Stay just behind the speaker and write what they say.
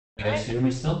You guys hear me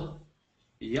still?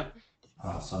 Yep.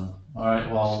 Awesome. All right.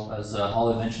 Well, as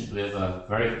Holly mentioned, we have a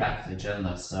very packed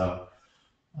agenda, so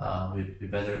we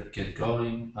better get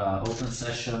going. Open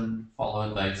session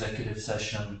followed by executive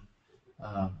session.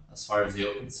 As far as the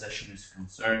open session is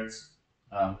concerned,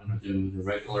 I'm going to do the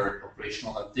regular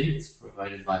operational updates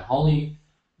provided by Holly,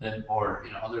 then or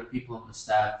other people on the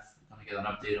staff. We're going to get an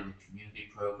update on the community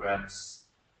programs.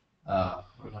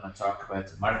 We're going to talk about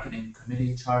the marketing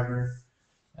committee charter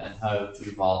and how to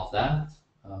evolve that,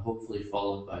 hopefully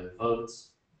followed by a vote.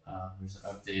 There's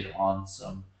an update on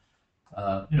some,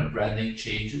 branding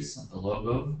changes on the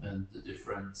logo and the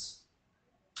different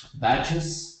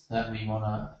badges that we want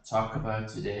to talk about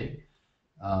today.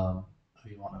 Um,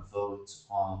 we want to vote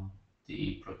on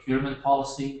the procurement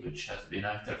policy, which has been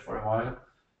out there for a while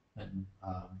and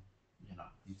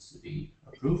needs to be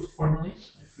approved formally.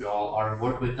 If we all are on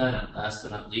board with that, and last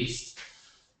but not least,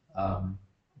 um,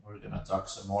 we're going to talk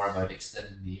some more about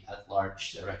extending the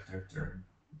at-large director term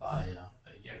by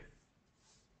a year.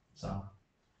 So,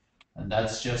 and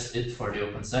that's just it for the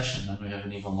open session. And we have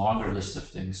an even longer list of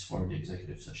things for the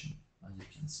executive session, as you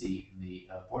can see in the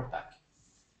board pack.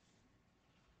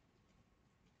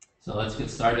 So let's get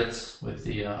started with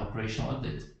the operational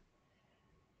update.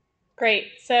 Great.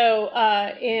 So,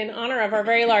 in honor of our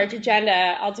very large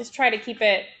agenda, I'll just try to keep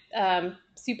it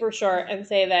super short and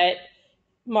say that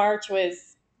March was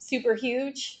super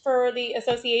huge for the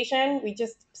association. We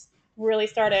just really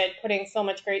started putting so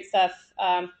much great stuff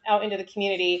out into the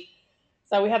community.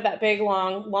 So we have that big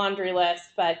long laundry list,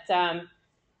 but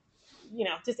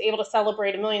just able to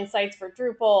celebrate 1 million sites for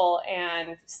Drupal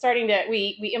and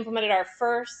we implemented our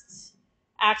first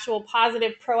actual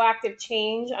positive proactive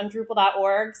change on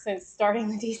Drupal.org since starting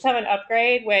the D7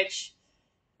 upgrade, which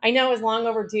I know is long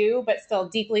overdue, but still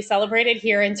deeply celebrated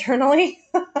here internally.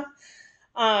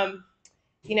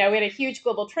 We had a huge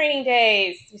global training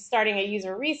days, starting a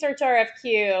user research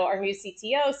RFQ. Our new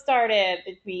CTO started.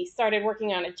 We started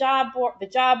working on the job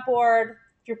board.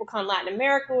 DrupalCon Latin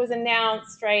America was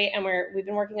announced, right? And we've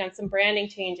been working on some branding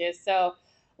changes. So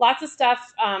lots of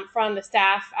stuff from the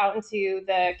staff out into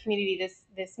the community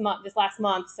this last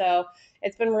month. So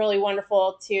it's been really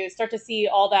wonderful to start to see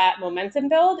all that momentum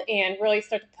build and really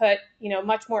start to put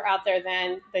much more out there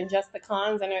than just the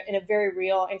cons in a very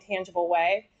real and tangible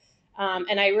way.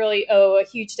 And I really owe a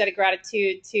huge debt of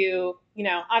gratitude to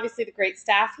obviously the great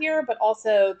staff here, but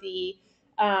also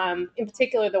in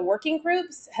particular the working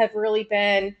groups have really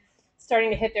been starting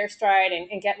to hit their stride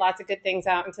and get lots of good things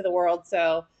out into the world.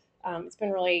 So it's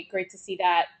been really great to see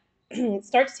that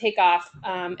start to take off.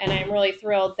 And I'm really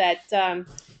thrilled that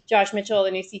Josh Mitchell,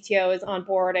 the new CTO, is on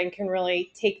board and can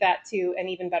really take that to an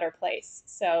even better place.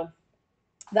 So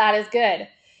that is good.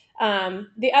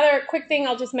 The other quick thing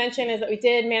I'll just mention is that we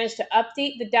did manage to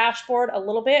update the dashboard a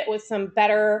little bit with some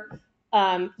better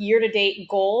year-to-date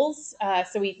goals.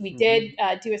 So we did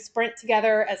do a sprint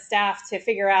together as staff to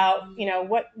figure out,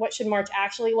 what should March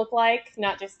actually look like,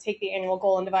 not just take the annual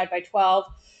goal and divide by 12.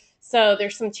 So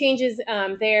there's some changes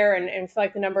there, and feel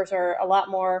like the numbers are a lot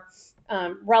more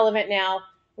relevant now,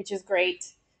 which is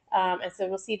great. And so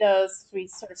we'll see those. We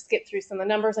sort of skip through some of the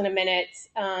numbers in a minute.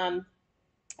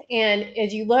 And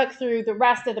as you look through the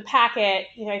rest of the packet,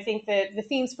 I think that the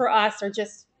themes for us are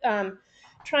just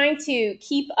trying to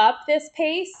keep up this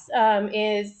pace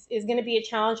is going to be a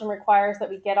challenge and requires that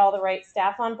we get all the right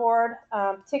staff on board,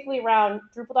 particularly around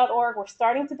Drupal.org. We're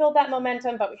starting to build that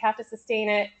momentum, but we have to sustain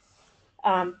it.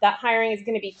 That hiring is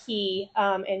going to be key.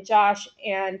 And Josh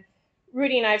and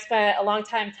Rudy and I have spent a long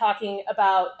time talking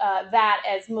about that,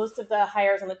 as most of the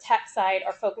hires on the tech side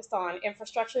are focused on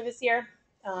infrastructure this year.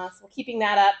 So we're keeping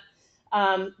that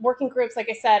up. Working groups, like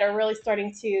I said, are really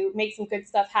starting to make some good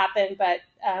stuff happen, but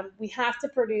we have to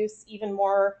produce even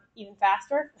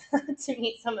faster to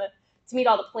meet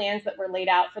all the plans that were laid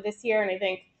out for this year. And I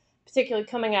think particularly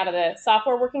coming out of the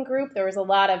software working group, there was a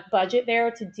lot of budget there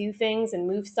to do things and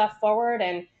move stuff forward.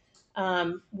 And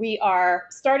we are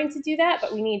starting to do that,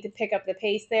 but we need to pick up the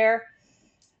pace there.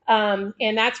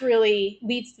 And that's really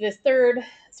leads to this third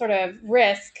sort of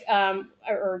risk,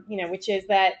 which is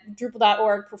that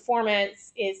Drupal.org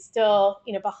performance is still,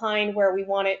 behind where we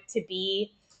want it to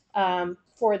be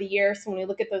for the year. So when we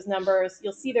look at those numbers,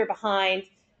 you'll see they're behind.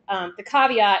 The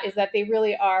caveat is that they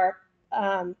really are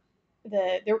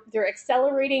they're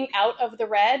accelerating out of the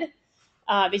red.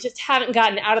 They just haven't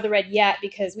gotten out of the red yet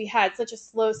because we had such a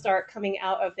slow start coming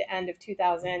out of the end of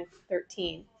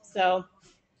 2013. So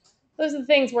those are the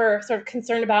things we're sort of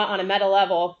concerned about on a meta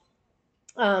level.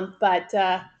 But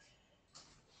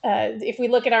if we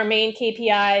look at our main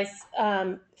KPIs,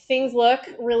 things look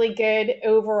really good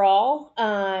overall.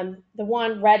 The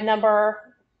one red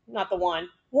number, not the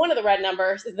one of the red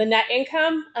numbers is the net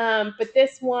income. But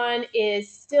this one is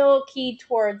still keyed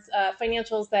towards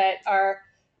financials that are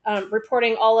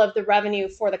reporting all of the revenue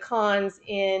for the cons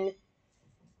in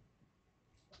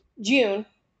June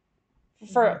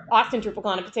for Austin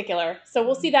DrupalCon in particular. So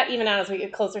we'll see that even out as we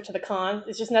get closer to the con.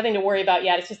 It's just nothing to worry about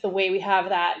yet. It's just the way we have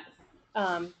that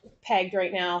pegged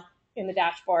right now in the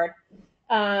dashboard.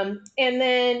 And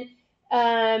then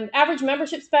average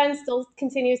membership spend still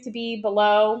continues to be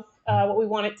below what we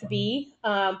want it to be,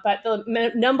 but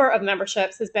the number of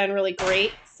memberships has been really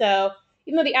great. So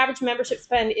even though the average membership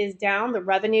spend is down, the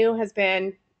revenue has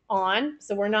been on.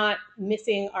 So we're not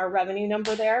missing our revenue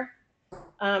number there.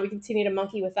 We continue to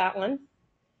monkey with that one,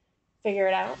 figure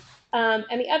it out.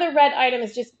 And the other red item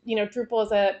is just, Drupal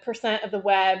is a percent of the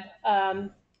web.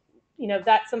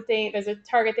 That's something, there's a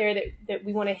target there that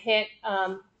we want to hit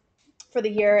for the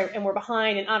year, and we're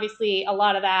behind. And obviously, a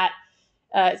lot of that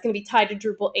is going to be tied to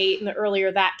Drupal 8. And the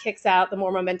earlier that kicks out, the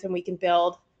more momentum we can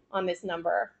build on this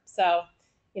number. So,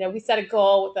 we set a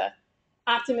goal with an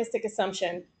optimistic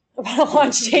assumption about a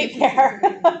launch date there.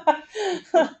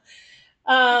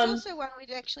 It's also one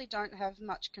we actually don't have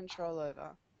much control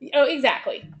over. Oh,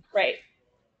 exactly. Right.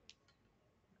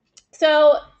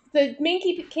 So the main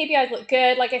KPIs look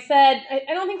good. Like I said,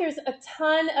 I don't think there's a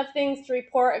ton of things to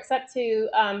report except to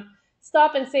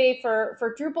stop and say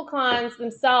for DrupalCons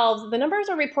themselves, the numbers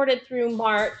are reported through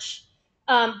March,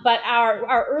 but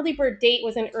our early bird date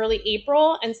was in early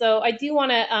April. And so I do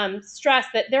want to stress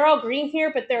that they're all green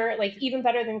here, but they're like even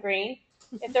better than green.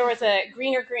 If there was a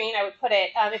greener green, I would put it.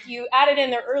 If you added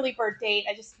in their early bird date,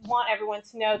 I just want everyone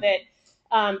to know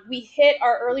that we hit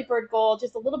our early bird goal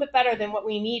just a little bit better than what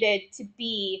we needed to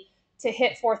be to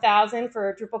hit 4,000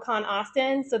 for DrupalCon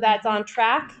Austin. So that's on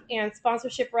track. And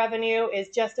sponsorship revenue is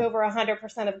just over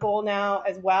 100% of goal now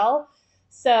as well.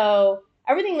 So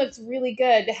everything looks really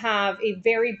good to have a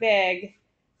very big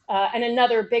and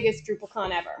another biggest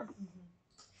DrupalCon ever.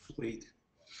 Sweet.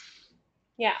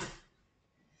 Yeah.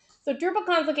 So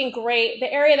DrupalCon's looking great.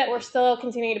 The area that we're still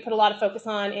continuing to put a lot of focus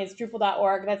on is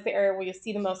Drupal.org. That's the area where you'll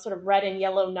see the most sort of red and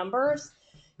yellow numbers.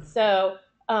 So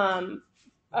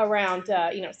around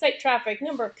site traffic,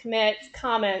 number of commits,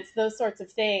 comments, those sorts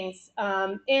of things.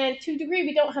 And to a degree,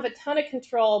 we don't have a ton of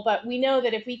control, but we know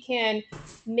that if we can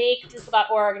make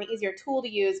Drupal.org an easier tool to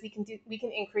use, we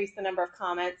can increase the number of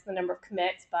comments, the number of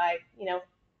commits by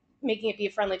making it be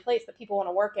a friendly place that people want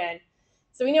to work in.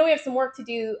 So we know we have some work to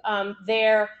do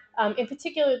there. In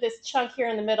particular, this chunk here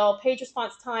in the middle, page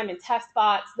response time and test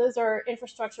bots, those are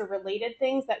infrastructure related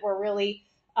things that we're really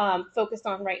focused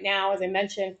on right now. As I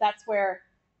mentioned, that's where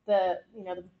the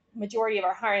majority of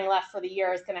our hiring left for the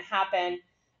year is going to happen.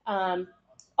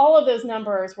 All of those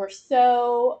numbers were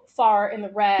so far in the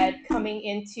red coming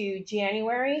into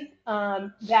January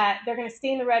that they're going to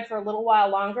stay in the red for a little while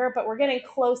longer, but we're getting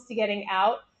close to getting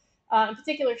out. In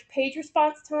particular, page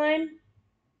response time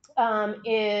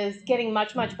is getting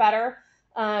much, much better.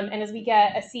 And as we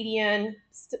get a CDN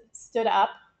stood up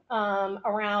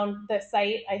around the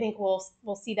site, I think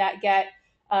we'll see that get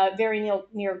very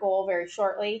near goal very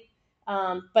shortly.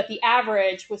 But the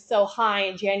average was so high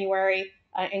in January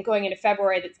and going into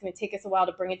February that's going to take us a while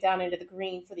to bring it down into the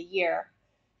green for the year.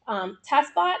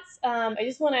 Test bots, I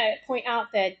just want to point out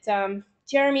that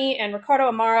Jeremy and Ricardo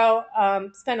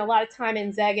Amaro spend a lot of time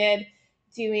in Szeged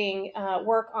doing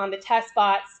work on the test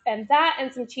bots, and that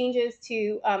and some changes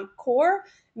to core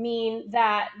mean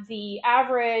that the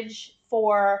average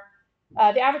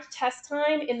test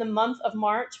time in the month of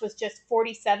March was just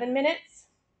 47 minutes.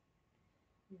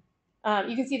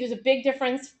 You can see there's a big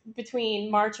difference between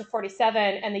March of 47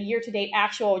 and the year-to-date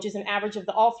actual, which is an average of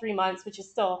all 3 months, which is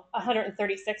still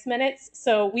 136 minutes.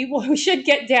 So we should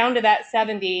get down to that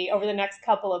 70 over the next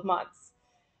couple of months.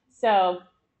 So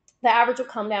the average will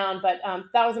come down, but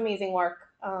that was amazing work.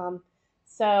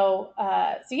 So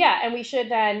yeah, and we should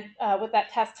then, with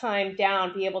that test time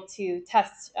down, be able to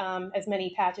test as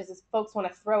many patches as folks want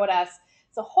to throw at us.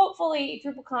 So hopefully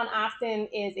DrupalCon Austin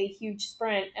is a huge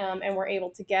sprint, and we're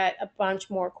able to get a bunch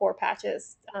more core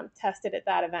patches tested at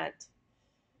that event.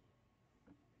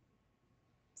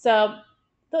 So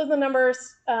those are the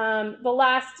numbers. The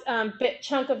last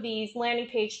chunk of these, landing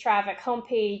page traffic,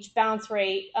 homepage, bounce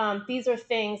rate, these are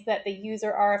things that the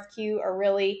user RFQ are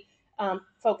really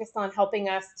focused on helping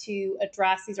us to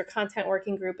address. These are content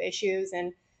working group issues,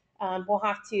 and we'll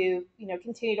have to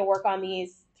continue to work on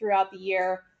these throughout the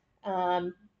year.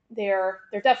 They're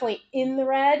definitely in the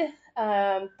red,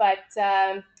 but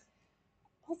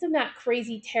also not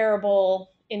crazy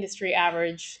terrible industry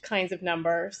average kinds of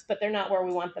numbers, but they're not where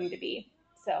we want them to be.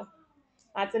 So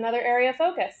that's another area of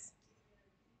focus.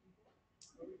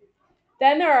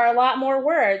 Then there are a lot more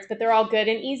words, but they're all good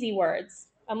and easy words.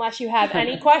 Unless you have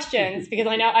any questions, because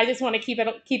I know I just want to keep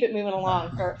it moving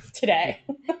along for today.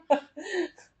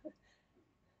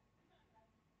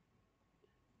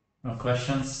 No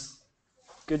questions?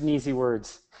 Good and easy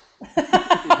words.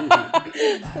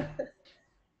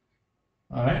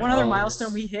 All right. One other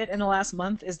milestone we hit in the last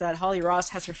month is that Holly Ross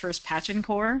has her first patch in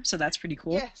core, so that's pretty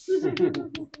cool. Yes.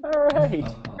 All right.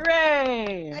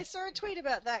 Hooray! I saw a tweet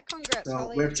about that. Congrats, So,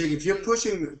 Holly. WebCheck, if you're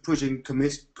pushing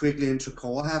commits quickly into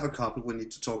core, I have a couple we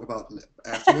need to talk about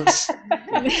afterwards.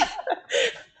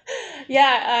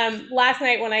 Yeah, last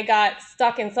night when I got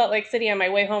stuck in Salt Lake City on my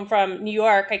way home from New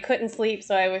York, I couldn't sleep,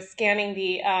 so I was scanning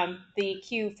the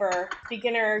queue for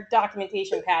beginner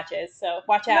documentation patches. So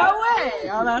watch out. No way!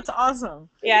 Oh, that's awesome.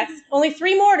 Yes, only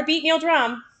 3 more to beat Neil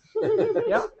Drum.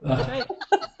 Yep. That's right.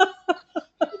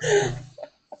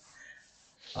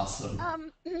 Awesome.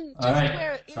 Just All right.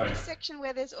 where in Sorry. this section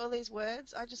where there's all these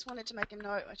words, I just wanted to make a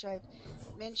note, which I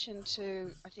mentioned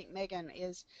to I think Megan,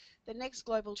 is the next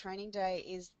global training day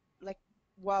is like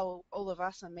while all of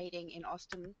us are meeting in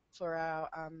Austin for our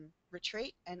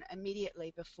retreat and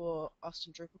immediately before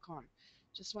Austin DrupalCon.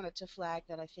 Just wanted to flag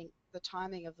that I think the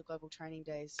timing of the global training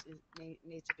days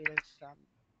needs a bit of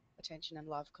attention and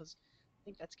love, because I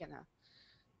think that's gonna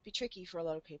be tricky for a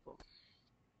lot of people.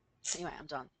 Anyway, I'm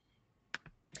done.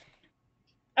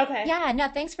 Okay. Yeah, no,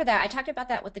 thanks for that. I talked about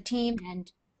that with the team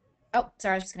and oh,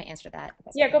 sorry, I was just going to answer that.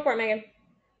 Yeah, go for it, Megan.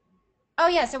 Oh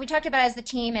yeah, so we talked about it as the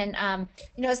team, and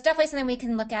it's definitely something we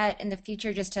can look at in the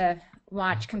future just to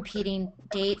watch competing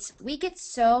dates. We get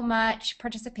so much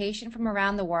participation from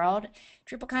around the world.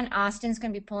 DrupalCon Austin's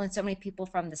going to be pulling so many people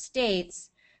from the States,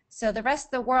 so the rest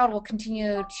of the world will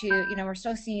continue to, we're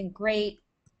still seeing great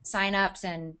signups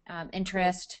and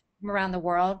interest from around the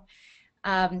world.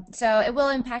 So it will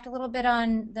impact a little bit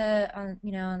on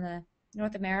the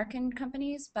North American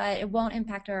companies, but it won't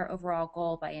impact our overall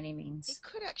goal by any means. It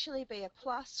could actually be a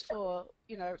plus for,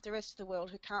 the rest of the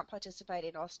world who can't participate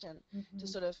in Austin to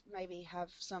sort of maybe have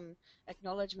some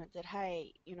acknowledgement that,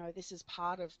 hey, this is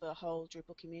part of the whole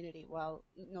Drupal community. While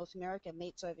North America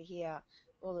meets over here,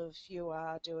 all of you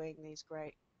are doing these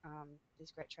great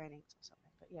trainings or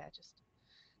something. But yeah, just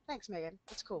thanks, Megan.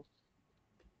 That's cool.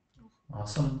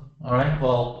 Awesome. All right.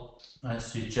 Well, I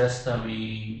suggest that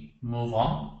we move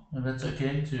on, if that's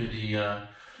okay, to the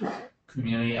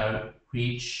community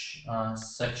outreach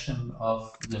section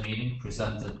of the meeting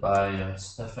presented by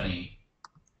Stephanie.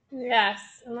 Yes,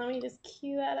 and let me just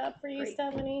cue that up for you, Great.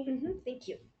 Stephanie. Thank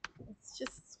you. It's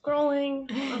just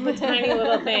scrolling on the tiny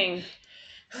little thing.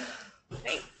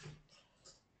 Thanks.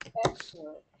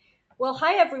 Excellent. Well,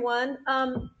 hi everyone.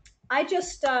 I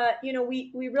just,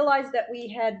 we realized that we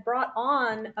had brought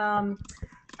on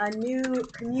a new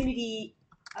community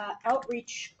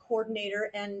outreach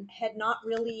coordinator and had not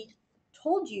really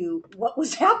told you what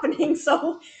was happening.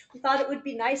 So we thought it would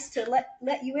be nice to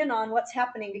let you in on what's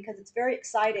happening because it's very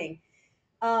exciting.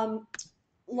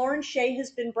 Lauren Shea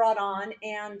has been brought on,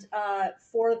 and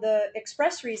for the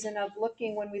express reason of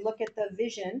when we look at the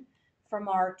vision from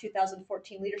our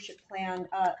 2014 leadership plan,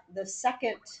 the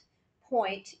second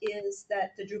point is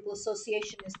that the Drupal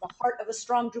Association is the heart of a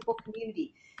strong Drupal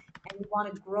community, and we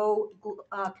want to grow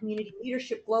community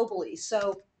leadership globally.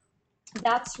 So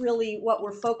that's really what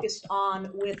we're focused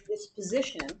on with this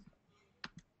position.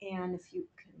 And if you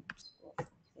can scroll,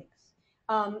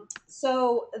 thanks.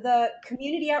 So the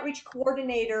community outreach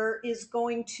coordinator is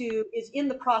in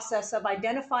the process of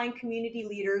identifying community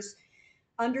leaders,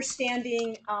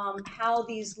 understanding how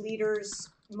these leaders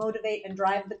motivate and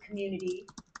drive the community,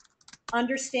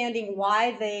 understanding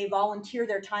why they volunteer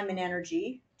their time and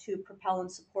energy to propel and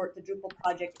support the Drupal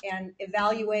project, and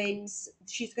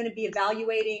she's going to be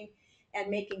evaluating and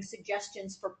making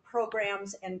suggestions for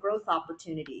programs and growth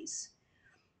opportunities.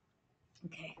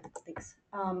 Okay, thanks.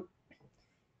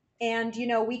 And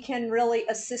we can really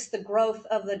assist the growth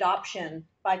of the adoption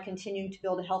by continuing to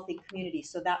build a healthy community.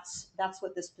 So that's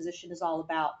what this position is all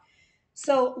about.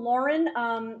 So Lauren,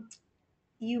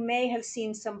 you may have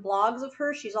seen some blogs of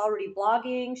her. She's already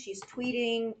blogging, she's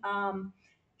tweeting,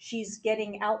 she's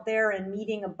getting out there and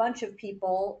meeting a bunch of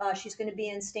people. She's going to be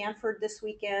in Stanford this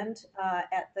weekend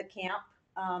at the camp.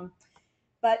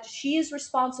 But she is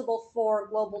responsible for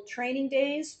global training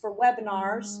days, for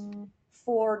webinars,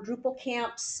 for Drupal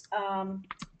camps,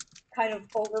 kind of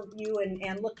overview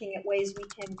and looking at ways we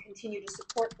can continue to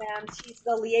support them. She's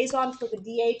the liaison for the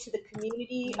DA to the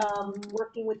community,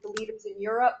 working with the leaders in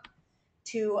Europe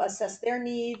to assess their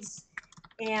needs.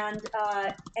 And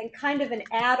kind of an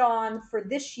add-on for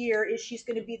this year is she's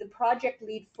going to be the project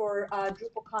lead for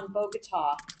DrupalCon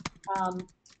Bogota.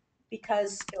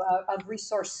 because of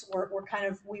resource,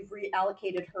 we've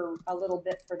reallocated her a little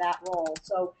bit for that role.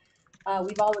 So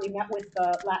we've already met with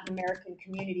the Latin American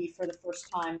community for the first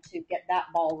time to get that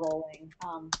ball rolling.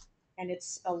 And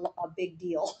it's a big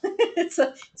deal. It's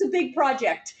a big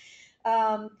project.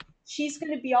 She's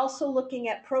going to be also looking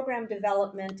at program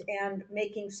development and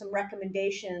making some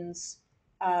recommendations.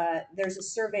 There's a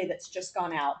survey that's just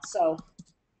gone out, so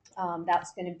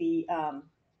that's going to be,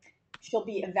 she'll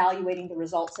be evaluating the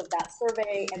results of that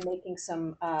survey and making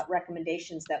some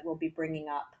recommendations that we'll be bringing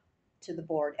up to the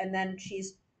board. And then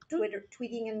she's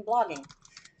tweeting and blogging.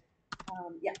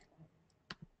 Yeah.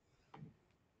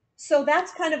 So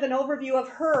that's kind of an overview of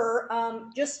her.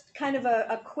 Just kind of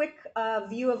a quick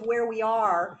view of where we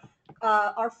are.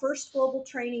 Our first global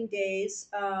training days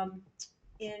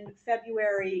in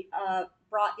February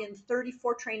brought in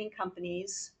 34 training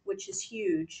companies, which is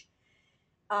huge.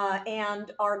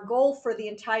 And our goal for the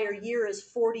entire year is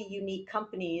 40 unique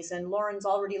companies. And Lauren's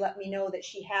already let me know that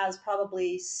she has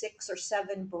probably 6 or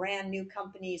 7 brand new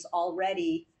companies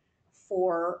already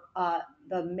for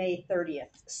the May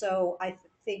 30th. So I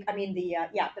think,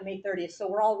 the May 30th. So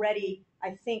we're already,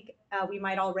 I think we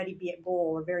might already be at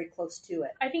goal or very close to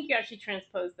it. I think you actually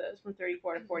transposed those from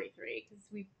 34 to 43 because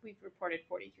we've reported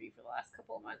 43 for the last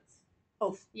couple of months.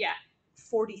 Oh, yeah.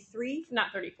 43?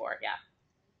 Not 34, yeah.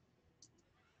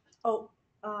 Oh,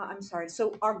 I'm sorry.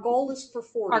 So our goal is for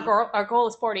 40. Our goal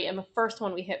is 40, and the first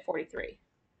one we hit 43.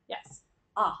 Yes.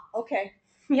 Ah, okay.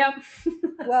 Yep.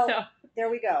 Well, so. There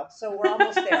we go. So we're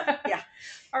almost there. Yeah.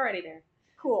 Already there.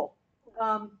 Cool.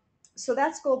 So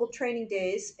that's Global Training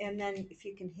Days, and then if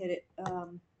you can hit it,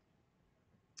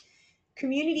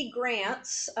 community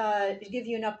grants. To give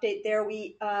you an update there,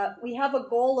 we have a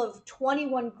goal of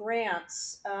 21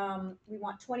 grants. We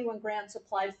want 21 grants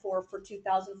applied for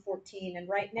 2014, and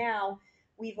right now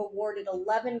we've awarded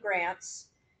 11 grants,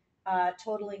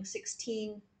 totaling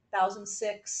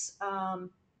 16,006,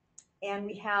 and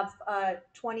we have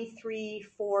 23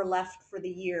 left for the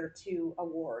year to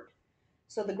award.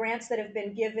 So the grants that have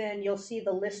been given, you'll see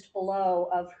the list below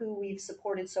of who we've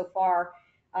supported so far.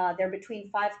 They're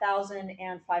between $5,000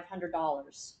 and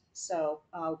 $500. So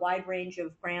a wide range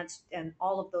of grants, and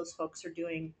all of those folks are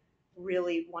doing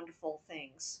really wonderful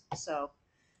things. So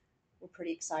we're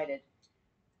pretty excited.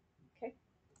 Okay.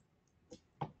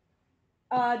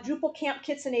 Drupal camp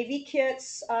kits and AV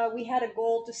kits. We had a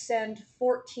goal to send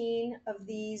 14 of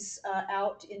these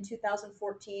out in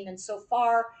 2014, and so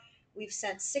far we've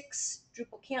sent 6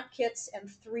 Drupal camp kits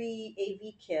and 3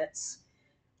 AV kits.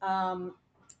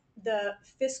 The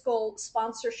fiscal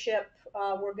sponsorship,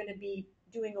 we're going to be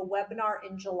doing a webinar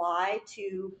in July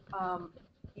to,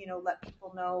 let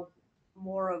people know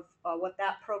more of what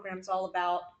that program's all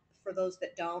about for those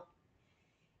that don't.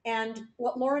 And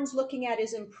what Lauren's looking at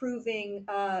is improving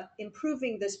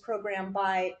this program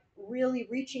by really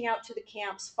reaching out to the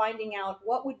camps, finding out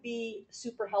what would be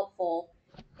super helpful,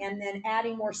 and then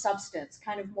adding more substance,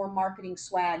 kind of more marketing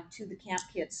swag to the camp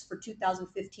kits. For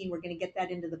 2015, we're going to get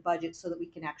that into the budget so that we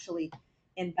can actually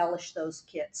embellish those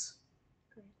kits.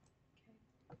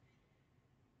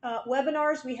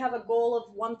 Webinars, we have a goal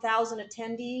of 1,000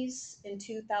 attendees in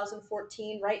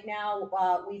 2014. Right now,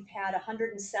 we've had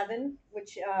 107, but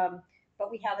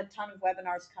we have a ton of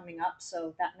webinars coming up,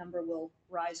 so that number will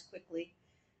rise quickly.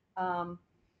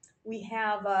 We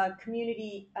have a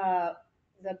community,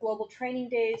 the Global Training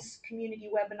Days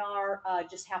community webinar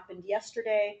just happened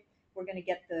yesterday. We're going to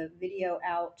get the video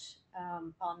out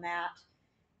on that.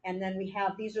 And then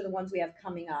these are the ones we have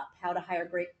coming up: how to hire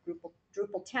great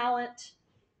Drupal talent,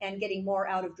 and getting more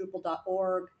out of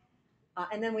Drupal.org.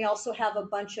 And then we also have a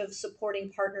bunch of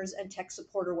supporting partners and tech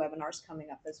supporter webinars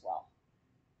coming up as well.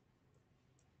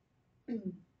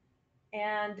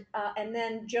 And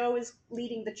then Joe is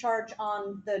leading the charge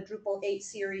on the Drupal 8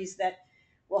 series that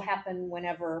will happen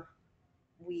whenever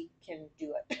we can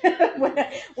do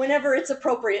it, whenever it's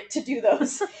appropriate to do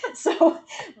those. So,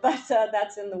 but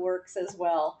that's in the works as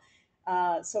well.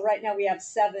 So right now we have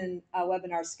 7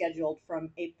 webinars scheduled from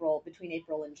between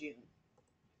April and June.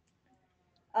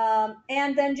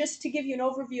 And then just to give you an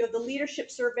overview of the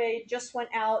leadership survey, just went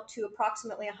out to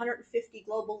approximately 150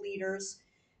 global leaders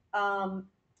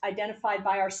identified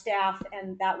by our staff,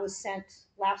 and that was sent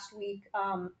last week.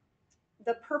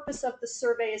 The purpose of the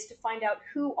survey is to find out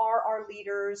who are our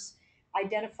leaders,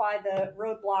 identify the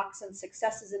roadblocks and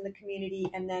successes in the community,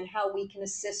 and then how we can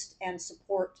assist and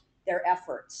support their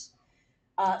efforts.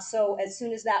 So as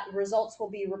soon as that results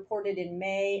will be reported in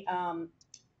May,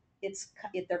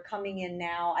 they're coming in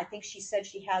now. I think she said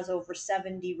she has over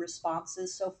 70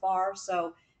 responses so far,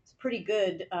 so it's a pretty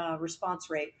good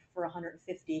response rate for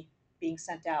 150 being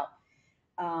sent out.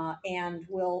 and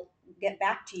we'll get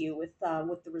back to you with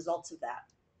the results of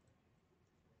that.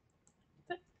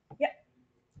 Yep,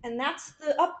 and that's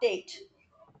the update.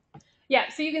 Yeah,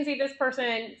 so you can see this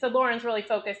person. So Lauren's really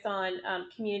focused on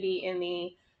community in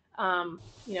the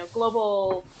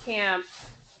global camp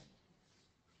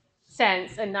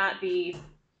sense, and not the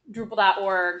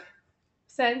Drupal.org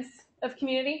sense of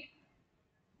community.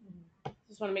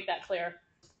 Just want to make that clear.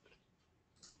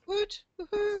 Woot!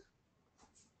 Woohoo!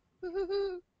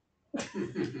 Woohoo!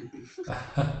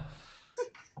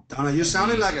 Donna, you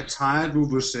sounded like a tired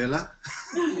Rubusella.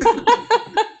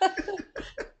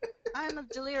 I'm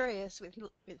delirious with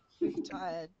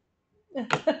tired.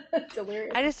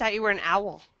 Delirious. I just thought you were an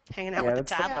owl hanging out Yeah, with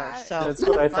the that's- toddler. Yeah, So That's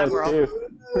what I my thought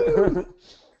world.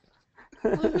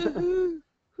 too.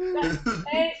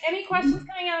 Any questions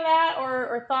coming out of that,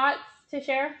 or thoughts to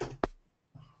share?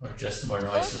 Or just more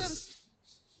noises.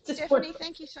 Awesome. Stephanie,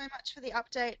 thank you so much for the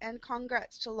update, and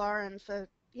congrats to Lauren for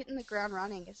hitting the ground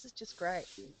running. This is just great.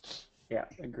 Yeah,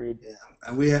 agreed. Yeah,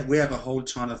 and we have a whole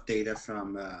ton of data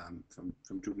from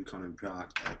DrupalCon in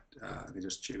Prague that we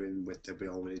just chip in with that we're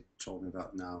already talking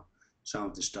about now. Some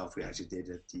of the stuff we actually did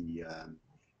at the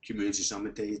Community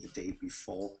Summit Day, the day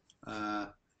before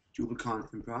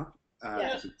DrupalCon in Prague.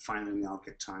 Yes. We finally now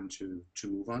get time to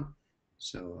move on.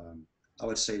 So I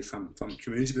would say from a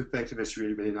community perspective, it's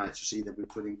really, really nice to see that we're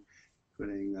putting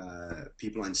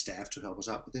people and staff to help us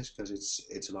out with this, because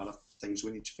it's a lot of things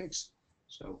we need to fix.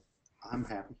 So I'm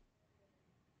happy.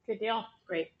 Good deal.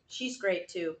 Great. She's great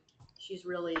too. She's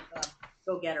really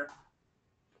go-getter.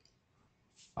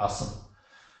 Awesome.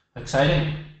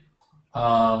 Exciting.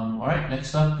 All right,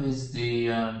 next up is the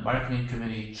Marketing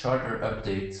Committee Charter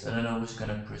updates. I don't know who's going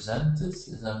to present this.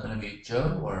 Is that going to be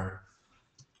Joe or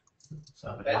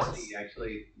somebody else? Betsy,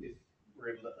 actually, if we're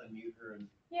able to unmute her. And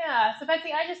Yeah. So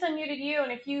Betsy, I just unmuted you,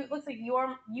 and if you looks like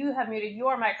you have muted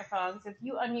your microphone. So if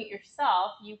you unmute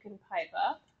yourself, you can pipe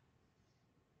up.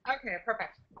 Okay,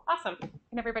 perfect. Awesome.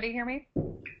 Can everybody hear me?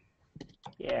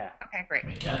 Yeah. Okay,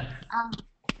 great. Yeah.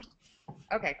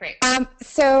 Okay, great.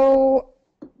 So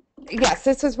yes,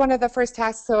 this was one of the first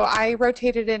tasks. So I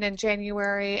rotated in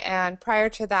January, and prior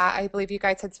to that, I believe you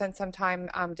guys had spent some time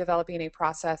developing a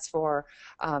process for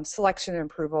selection and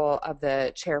approval of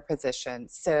the chair position.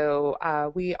 So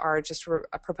we are just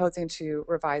proposing to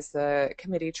revise the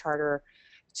committee charter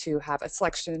to have a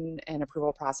selection and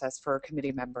approval process for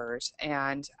committee members.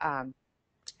 And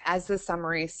as the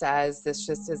summary says, this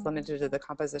just is limited to the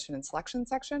composition and selection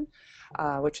section,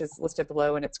 which is listed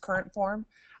below in its current form,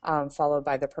 followed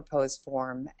by the proposed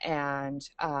form. And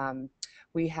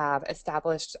we have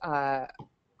established a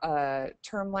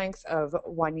term length of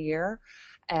 1 year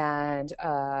and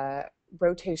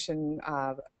rotation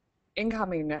of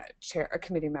incoming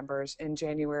committee members in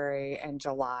January and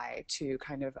July to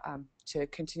kind of to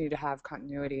continue to have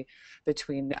continuity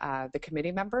between the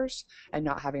committee members and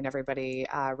not having everybody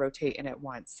rotate in at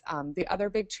once. The other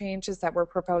big change is that we're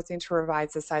proposing to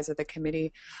revise the size of the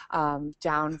committee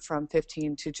down from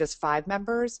 15 to just 5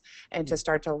 members, and to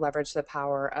start to leverage the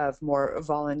power of more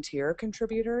volunteer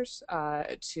contributors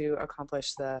to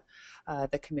accomplish the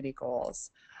committee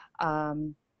goals.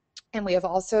 And we have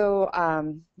also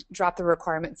dropped the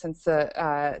requirement, since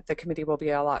the committee will be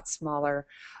a lot smaller,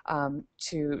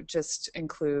 to just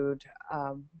include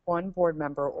one board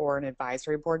member or an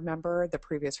advisory board member. The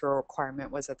previous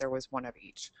requirement was that there was one of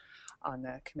each on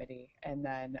the committee. And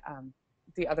then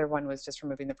the other one was just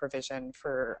removing the provision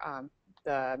for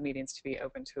the meetings to be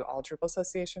open to all Drupal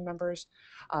Association members,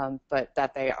 but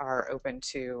that they are open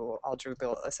to all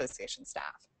Drupal Association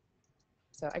staff.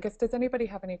 So I guess, does anybody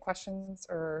have any questions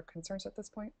or concerns at this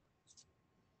point?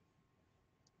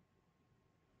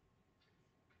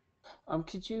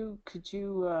 Could you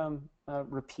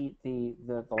repeat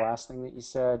the last thing that you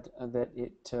said, that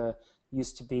it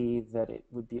used to be that it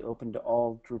would be open to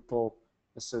all Drupal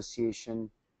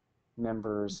Association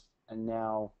members, and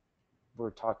now we're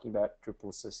talking about Drupal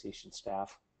Association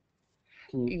staff?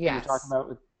 Can you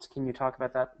talk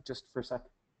about that just for a sec?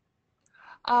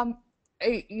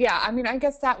 Yeah, I mean, I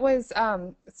guess that was,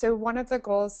 so one of the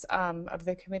goals of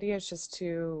the committee is just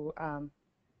to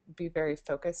be very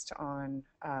focused on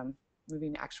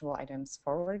moving actionable items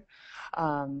forward.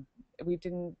 We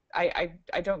didn't, I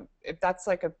don't, if that's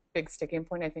like a big sticking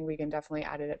point, I think we can definitely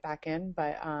add it back in,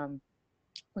 but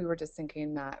we were just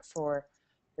thinking that for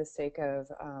the sake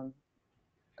of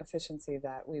efficiency,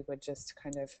 that we would just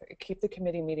kind of keep the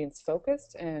committee meetings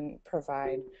focused and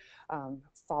provide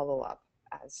follow-up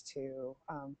as to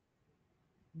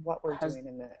what we're doing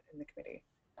in the committee.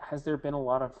 Has there been a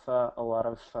lot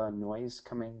of noise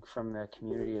coming from the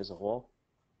community as a whole?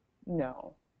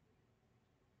 No.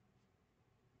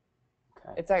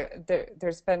 It's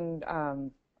there's been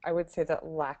I would say that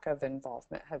lack of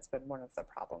involvement has been one of the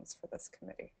problems for this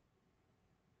committee.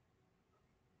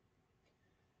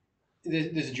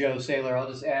 This is Joe Saylor.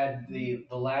 I'll just add the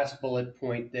last bullet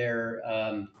point there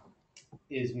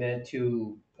is meant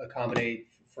to accommodate,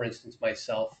 for instance,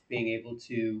 myself being able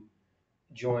to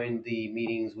join the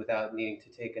meetings without needing to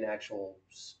take an actual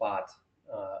spot,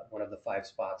 one of the 5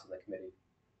 spots in the committee.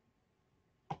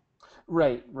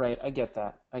 Right. I get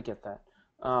that.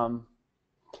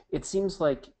 It seems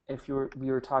like if we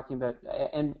were talking about,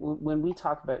 and when we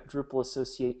talk about Drupal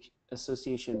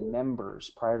Association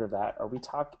members prior to that, are we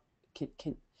talking?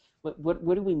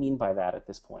 What do we mean by that at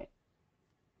this point?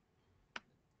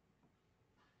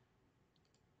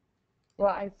 Well,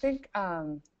 I think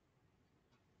I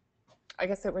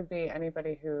guess it would be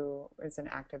anybody who is an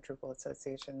active Drupal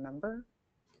Association member.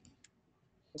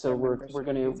 So we're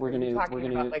gonna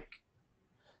like.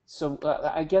 So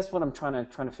I guess what I'm trying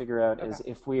to figure out is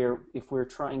if we're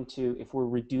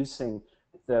reducing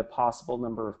the possible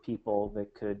number of people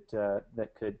that could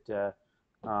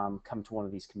come to one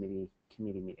of these committee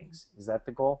meetings. Is that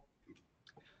the goal?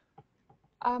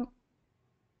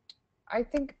 I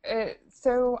think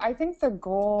so. I think the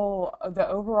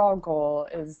overall goal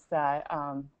is that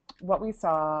what we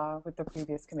saw with the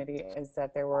previous committee is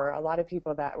that there were a lot of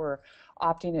people that were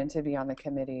opting in to be on the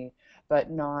committee, but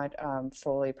not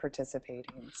fully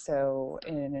participating. So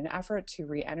in an effort to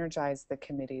re-energize the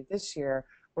committee this year,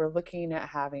 we're looking at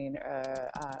having a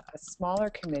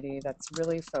smaller committee that's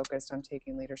really focused on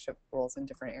taking leadership roles in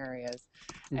different areas,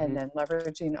 and then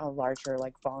leveraging a larger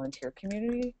volunteer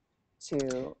community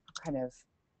to kind of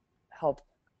help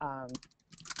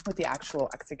with the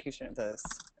actual execution of those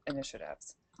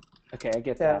initiatives. Okay, I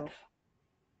get that.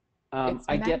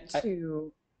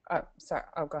 Sorry.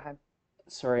 Oh, go ahead.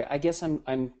 Sorry, I guess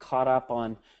I'm caught up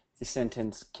on the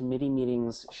sentence, committee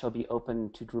meetings shall be open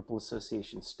to Drupal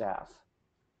Association staff.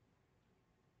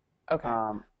 Okay.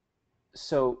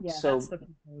 So that's the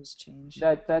proposed change.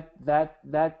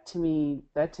 That to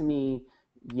me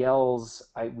yells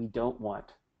we don't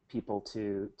want people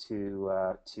to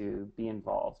be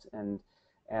involved, and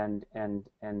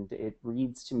it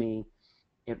reads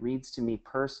to me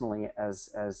personally as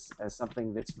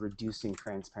something that's reducing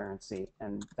transparency,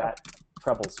 and that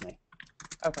troubles me.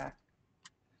 Okay.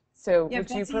 So yeah, would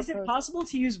Betsy, you propose... is it possible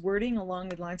to use wording along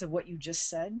the lines of what you just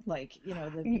said? Like, the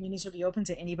meetings will be open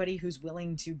to anybody who's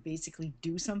willing to basically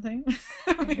do something?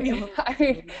 This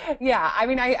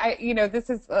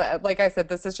is, like I said,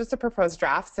 this is just a proposed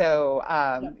draft. So,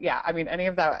 any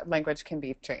of that language can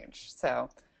be changed. So,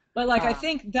 but I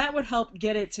think that would help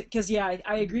get it to, because I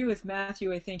agree with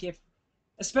Matthew. I think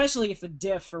especially if the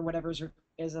diff or whatever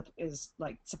is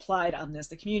supplied on this,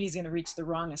 the community is going to reach the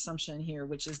wrong assumption here,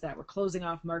 which is that we're closing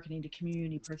off marketing to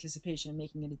community participation and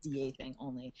making it a DA thing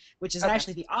only, which is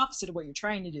actually the opposite of what you're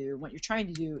trying to do. What you're trying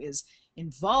to do is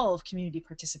involve community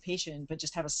participation, but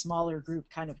just have a smaller group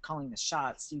kind of calling the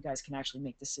shots, so you guys can actually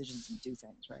make decisions and do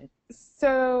things, right?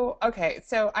 So,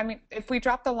 if we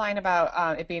drop the line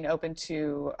about it being open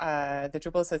to the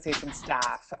Drupal Association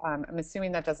staff, I'm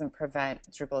assuming that doesn't prevent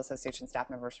Drupal Association staff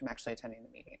members from actually attending the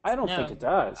meetings. I don't think it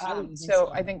does. I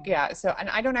think, and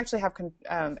I don't actually have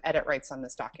edit rights on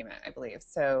this document, I believe.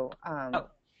 So,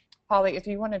 Holly, if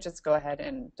you want to just go ahead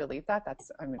and delete that,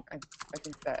 I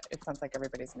think that it sounds like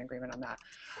everybody's in agreement on that.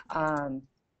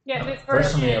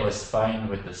 Personally, I was fine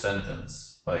with the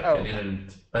sentence. I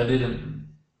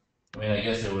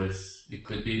guess it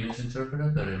could be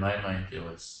misinterpreted, but in my mind, it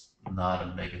was not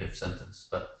a negative sentence.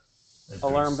 But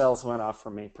alarm bells went off for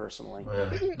me personally. No,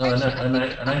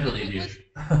 and I believe you.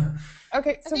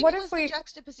 Okay, so what if we the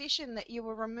juxtaposition that you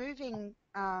were removing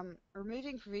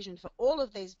provision for all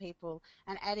of these people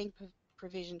and adding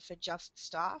provision for just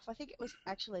staff? I think it was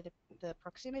actually the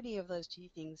proximity of those two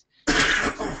things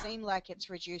makes it seem like it's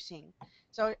reducing.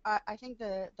 So I think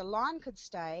the line could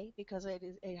stay because it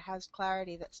has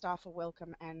clarity that staff are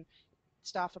welcome and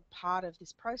staff are part of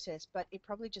this process, but it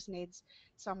probably just needs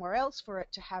somewhere else for it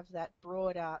to have that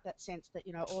broader, that sense that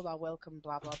all are welcome,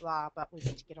 blah blah blah, but we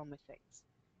need to get on with things.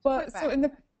 Well, so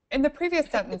in the previous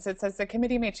sentence, it says the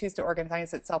committee may choose to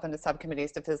organize itself into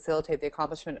subcommittees to facilitate the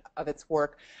accomplishment of its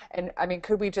work. And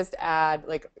could we just add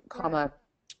comma,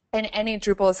 and any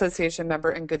Drupal Association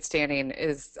member in good standing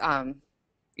is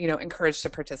encouraged to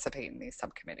participate in these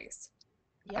subcommittees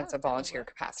as a volunteer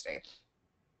capacity.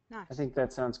 Nice. I think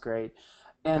that sounds great.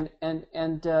 And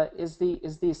is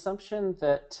the assumption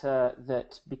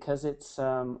that because it's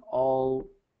all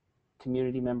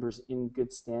community members in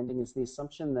good standing, is the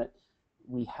assumption that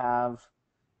we have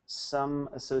some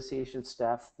association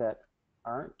staff that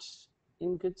aren't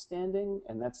in good standing,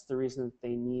 and that's the reason that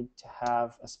they need to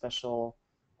have a special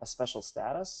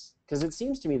status. Because it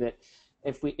seems to me that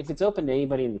if it's open to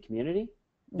anybody in the community,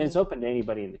 then it's open to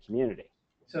anybody in the community.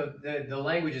 So the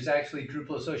language is actually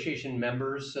Drupal Association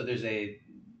members. So there's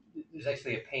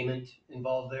actually a payment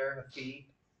involved there, a fee.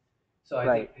 So I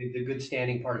Right. think the good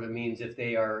standing part of it means if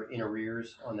they are in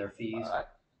arrears on their fees.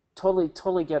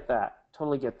 Totally get that.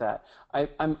 Totally get that.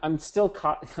 I'm still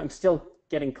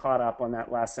getting caught up on that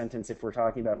last sentence if we're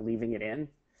talking about leaving it in,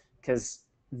 because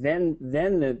then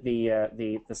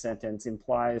the sentence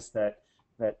implies that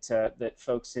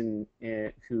folks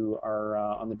who are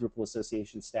on the Drupal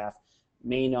Association staff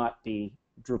may not be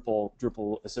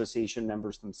Drupal Association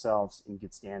members themselves in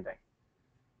good standing.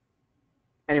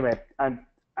 Anyway, I'm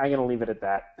going to leave it at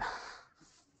that.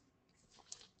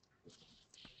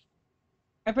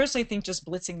 I personally think just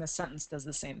blitzing the sentence does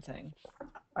the same thing.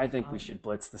 I think we should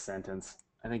blitz the sentence.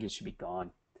 I think it should be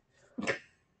gone.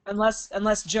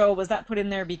 Unless Joe, was that put in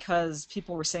there because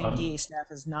people were saying DA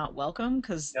staff is not welcome?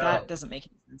 Because No. that doesn't make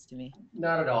any sense to me.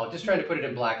 Not at all. Just trying to put it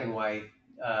in black and white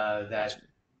that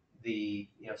the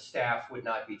staff would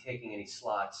not be taking any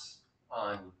slots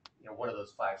on one of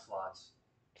those 5 slots.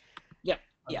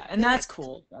 Yeah, and that's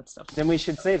cool. That stuff. Then we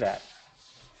should say that.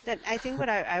 Then I think what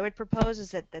I would propose is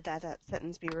that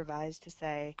sentence be revised to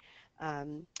say,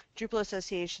 Drupal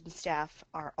Association staff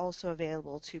are also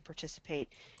available to participate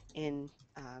in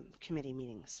committee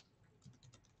meetings,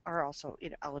 are also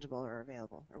eligible or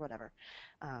available or whatever.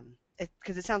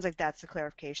 Because it sounds like that's the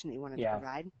clarification that you wanted to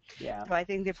provide. Yeah. So I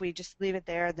think if we just leave it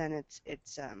there, then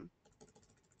it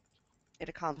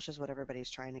accomplishes what everybody's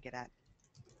trying to get at.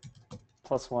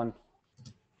 +1.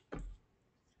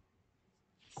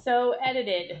 So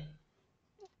edited.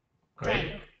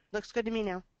 Great. Looks good to me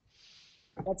now.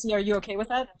 Betsy, are you okay with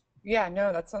that? Yeah,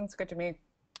 no, that sounds good to me.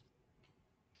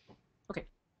 Okay.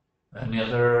 Any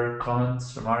other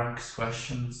comments, remarks,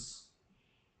 questions?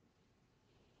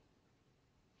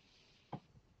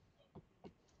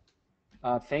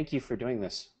 Thank you for doing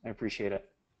this. I appreciate it.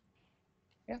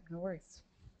 Yeah, no worries.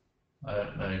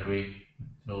 I agree.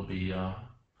 It'll be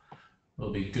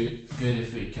good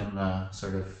if we can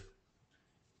sort of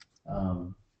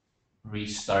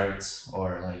restart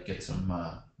or like get some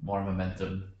more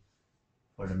momentum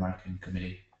for the marketing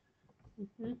committee.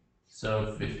 Mm-hmm.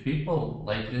 So if people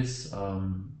like this,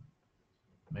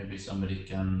 maybe somebody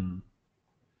can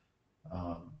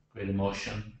create a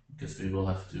motion, because we will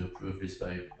have to approve this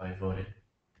by voting.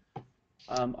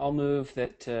 I'll move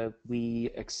that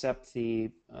we accept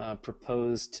the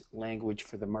proposed language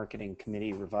for the marketing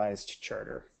committee revised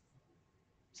charter.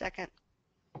 Second.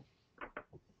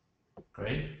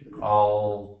 Great.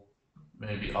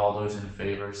 Maybe all those in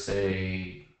favor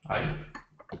say aye.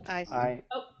 Aye. Aye.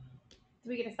 Oh, did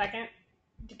we get a second?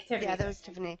 Tiffany. Yeah, that was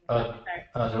Tiffany. There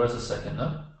was a second,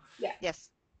 no? Yeah. Yes.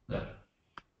 Yeah.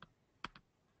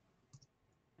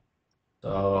 So,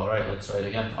 all right, let's try it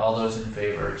again. All those in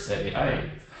favor say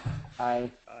aye.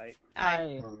 Aye. Aye.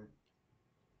 Aye.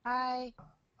 Aye.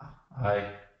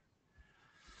 Aye.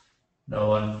 No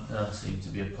one seems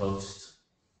to be opposed.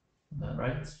 Is that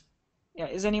right? Yeah,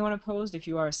 is anyone opposed? If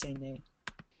you are, say nay.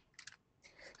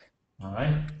 All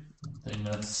right. I think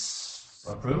that's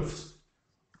approved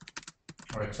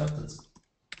or accepted.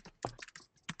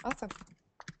 Awesome.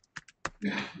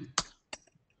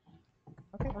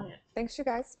 Okay. Thanks, you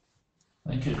guys.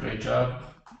 Thank you. Great job.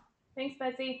 Thanks,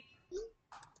 Betsy.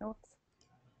 Oops.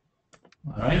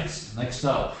 All right. Next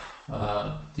up,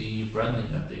 the branding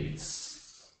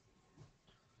updates.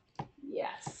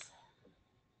 Yes.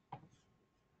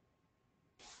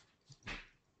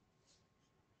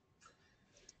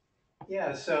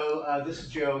 Yeah, so this is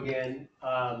Joe again.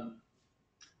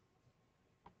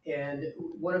 And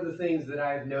one of the things that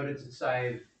I've noted since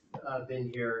I've been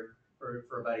here for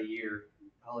about a year,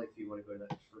 Holly, if you want to go to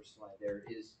that first slide there,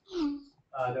 is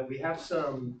that we have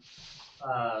some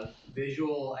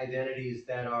visual identities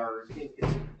that are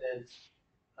inconsistent,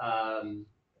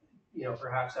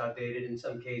 perhaps outdated in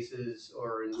some cases,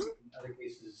 or in other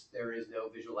cases there is no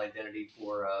visual identity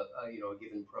for a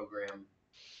given program.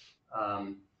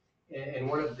 And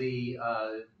one of the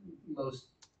most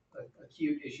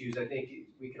acute issues, I think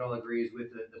we can all agree, is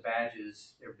with the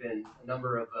badges. There have been a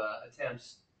number of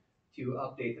attempts to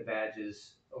update the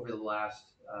badges over the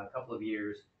last couple of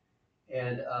years.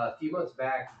 And a few months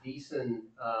back, Deason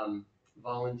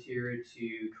volunteered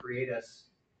to create us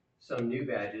some new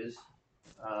badges.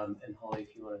 And Holly,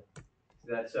 if you want to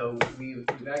do that. So we've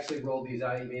actually rolled these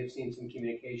out. You may have seen some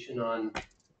communication on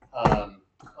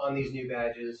these new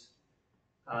badges.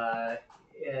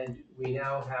 and we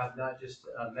now have not just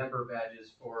member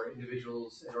badges for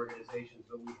individuals and organizations,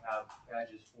 but we have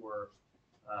badges for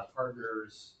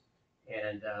partners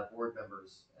and board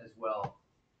members as well.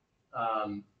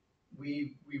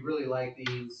 We really like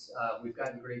these. We've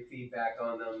gotten great feedback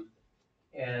on them,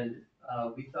 and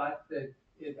we thought that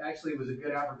it actually was a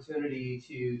good opportunity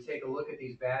to take a look at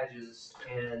these badges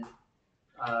and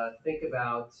think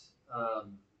about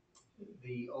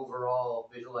the overall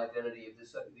visual identity of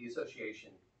the association.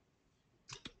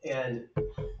 And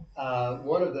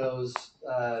one of those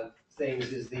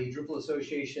things is the Drupal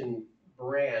Association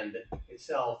brand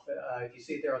itself. If you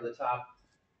see it there on the top,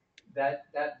 that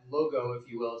logo, if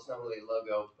you will, it's not really a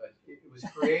logo, but it was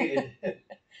created.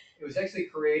 It was actually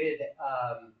created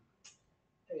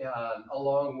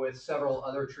along with several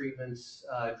other treatments,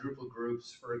 Drupal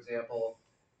groups, for example,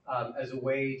 as a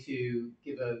way to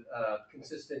give a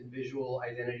consistent visual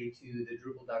identity to the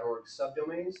Drupal.org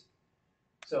subdomains.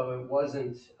 So it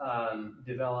wasn't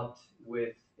developed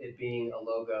with it being a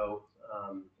logo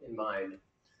in mind.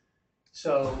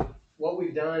 So what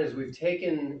we've done is we've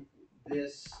taken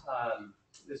this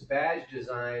this badge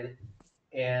design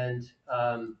and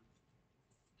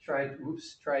tried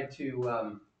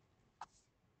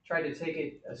to take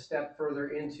it a step further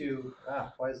into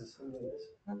why is this doing this?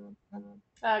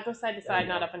 Go side to side,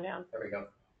 not up and down. There we go.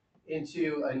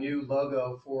 Into a new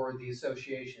logo for the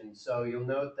association. So you'll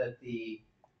note that the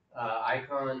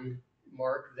icon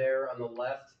mark there on the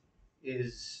left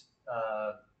is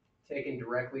taken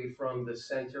directly from the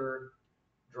center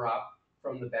drop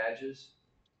from the badges.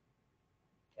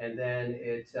 And then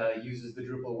it uses the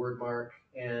Drupal word mark.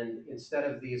 And instead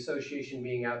of the association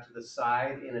being out to the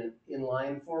side in an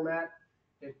inline format,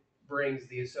 it brings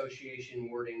the association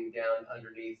wording down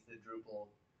underneath the Drupal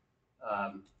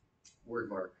word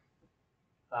mark.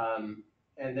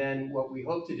 And then what we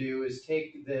hope to do is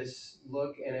take this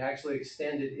look and actually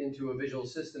extend it into a visual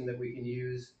system that we can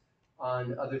use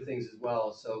on other things as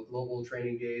well. So global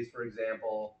training days, for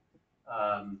example,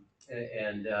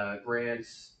 and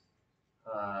grants,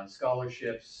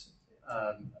 scholarships,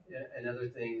 and other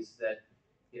things that,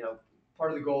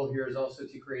 part of the goal here is also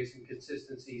to create some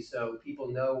consistency so people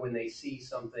know when they see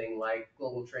something like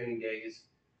global training days,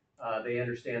 they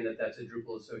understand that that's a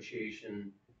Drupal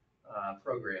Association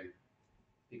program,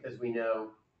 because we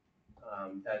know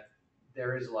that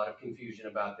there is a lot of confusion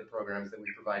about the programs that we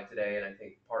provide today, and I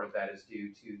think part of that is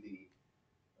due to the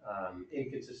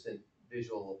inconsistent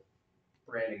visual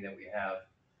branding that we have.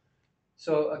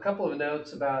 So a couple of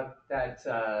notes about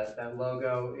that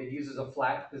logo. It uses a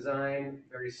flat design,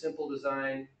 very simple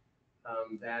design.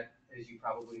 That, as you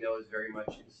probably know, is very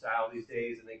much in style these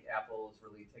days. I think Apple has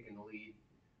really taken the lead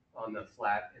on the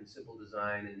flat and simple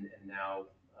design, and now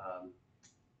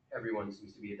everyone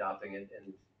seems to be adopting it,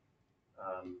 and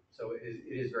so it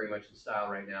is very much in style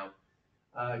right now.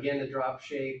 Again, the drop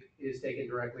shape is taken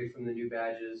directly from the new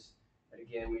badges, and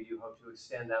again, we do hope to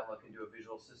extend that look into a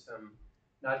visual system.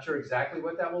 Not sure exactly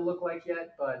what that will look like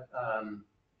yet, but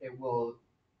it will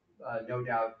no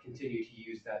doubt continue to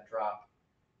use that drop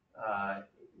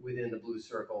within the blue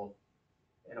circle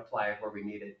and apply it where we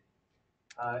need it.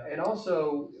 And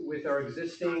also with our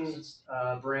existing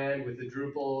brand with the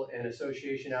Drupal and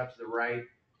association out to the right,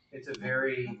 it's a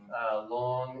very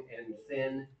long and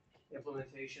thin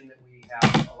implementation that we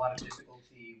have a lot of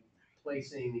difficulty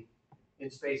placing in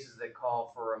spaces that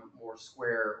call for a more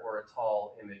square or a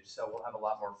tall image. So we'll have a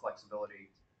lot more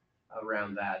flexibility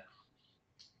around that.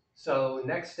 So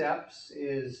next steps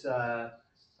is I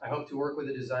hope to work with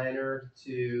a designer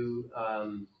to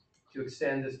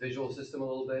extend this visual system a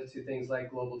little bit to things like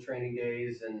global training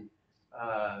days and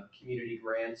community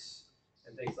grants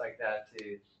and things like that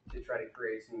to try to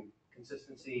create some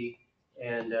consistency.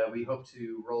 And we hope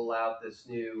to roll out this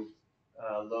new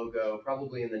logo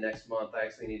probably in the next month. I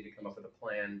actually need to come up with a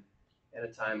plan and a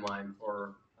timeline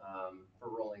for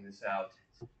rolling this out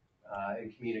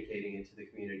and communicating it to the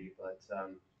community. But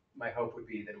my hope would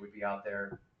be that it would be out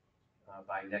there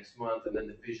by next month, and then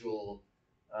the visual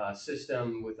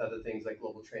system with other things like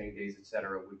global training days, et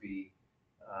cetera, would be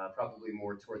probably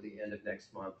more toward the end of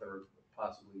next month or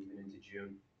possibly even into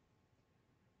June.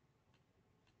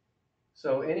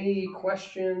 So any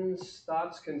questions,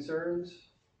 thoughts, concerns?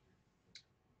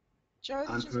 Joe,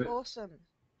 this is awesome.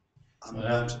 I'm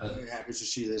very happy to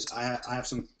see this. I have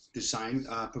some design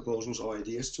proposals or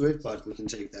ideas to it, but we can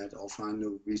take that offline.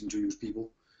 No reason to use people's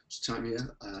time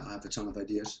here. I have a ton of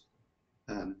ideas.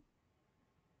 I'm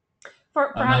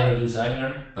not a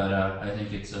designer, but I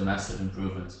think it's a massive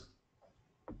improvement.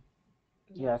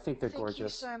 Yeah, I think they're Thank gorgeous. you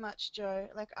so much, Joe.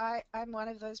 Like I'm one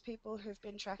of those people who've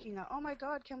been tracking that. Oh my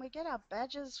God, can we get our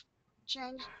badges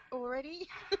changed already,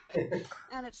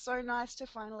 and it's so nice to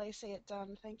finally see it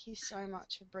done. Thank you so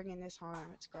much for bringing this home.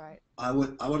 It's great. I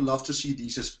would love to see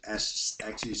these as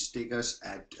actually stickers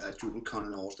at DrupalCon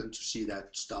in Austin, to see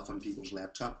that stuff on people's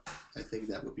laptop. I think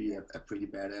that would be a pretty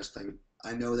badass thing.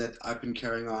 I know that I've been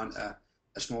carrying on a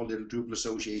small little Drupal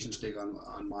association sticker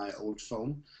on my old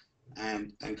phone,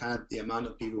 and kind of the amount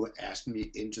of people who asked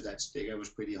me into that sticker was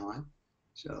pretty high.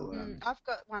 So I've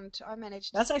got one too. I managed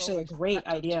to That's store actually a one for my great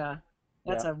laptop too. idea.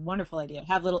 That's Yeah. a wonderful idea.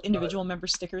 Have little individual member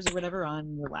stickers or whatever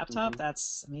on your laptop. Mhm.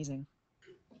 That's amazing.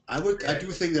 I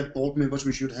do think that board members,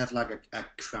 we should have like a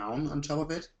crown on top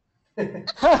of it.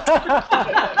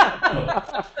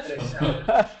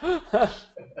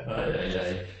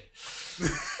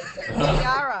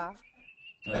 Tiara.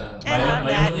 And on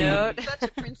that only, note, Such a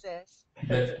princess.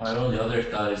 but my only other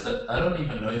thought is that I don't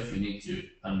even know if you need to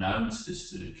announce this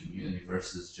to the community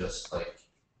versus just like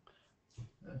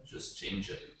just change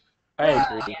it.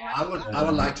 I agree. I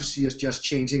would like to see us just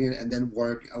changing it and then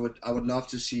work. I would love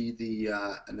to see the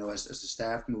as the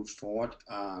staff moves forward,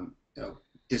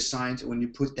 designs, when you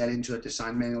put that into a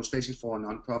design manual, especially for a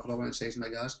non-profit organization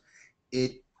like us,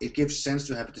 it gives sense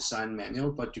to have a design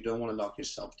manual, but you don't want to lock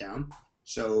yourself down.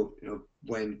 So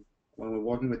when we're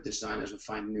working with designers and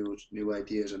find new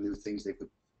ideas or new things they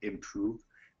could improve,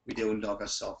 we don't lock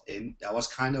ourselves in. That was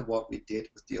kind of what we did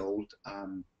with the old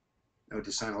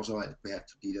design. Also, we had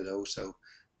to be to those. So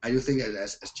I do think that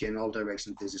as general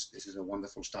direction, this is a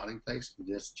wonderful starting place.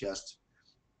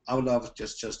 I would love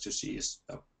just to see us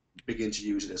begin to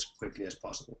use it as quickly as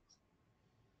possible.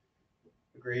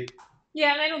 Agreed.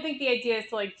 Yeah, and I don't think the idea is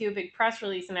to like do a big press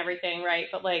release and everything, right?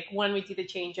 But like when we do the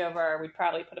changeover, we'd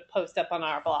probably put a post up on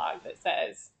our blog that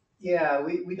says, yeah,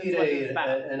 we That's did what it's about.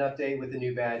 an update with the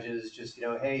new badges. Just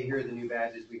hey, here are the new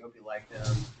badges. We hope you like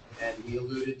them. And we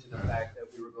alluded to the fact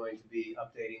that we were going to be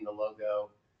updating the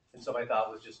logo. And so my thought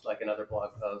was just like another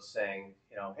blog post saying,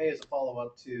 hey, as a follow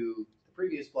up to the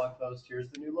previous blog post, here's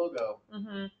the new logo.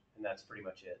 mm-hmm. And that's pretty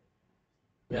much it.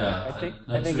 Yeah,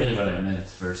 I think really what I meant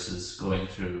versus going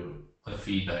through a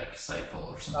feedback cycle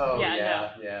or something. Oh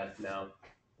Yeah, no.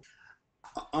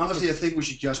 Honestly, I think we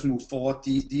should just move forward.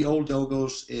 The old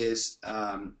logos is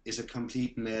a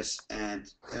complete mess,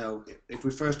 and if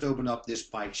we first open up this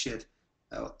bike shit,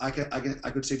 I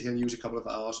could sit here and use a couple of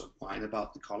hours of whine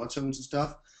about the color tones and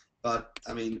stuff, but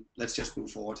I mean, let's just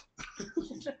move forward.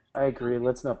 I agree.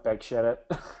 Let's not beg shit it.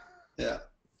 Yeah.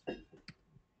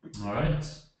 All right.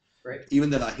 Great. Even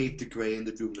that I hate the gray in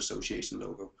the Drupal Association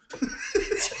logo.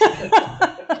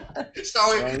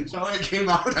 Sorry, it came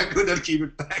out. I couldn't keep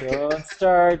it back. Don't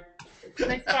start.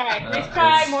 Nice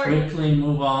try, Morgan. Quickly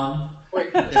move on.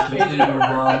 Quickly move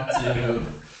on to.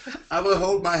 I will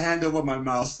hold my hand over my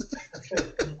mouth.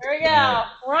 There we go.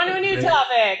 We're on to a new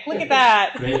topic. Look at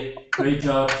that. Great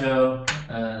job, Joe.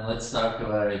 Let's talk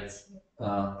about it.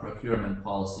 Procurement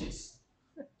policies.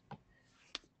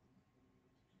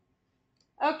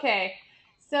 Okay,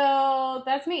 so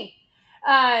that's me.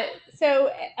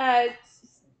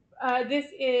 This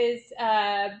is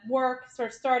work sort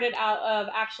of started out of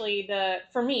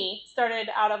started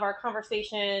out of our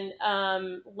conversation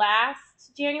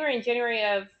last January, in January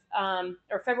of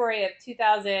or February of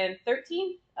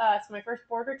 2013. So my first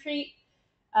board retreat.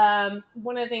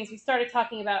 One of the things we started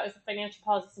talking about is the financial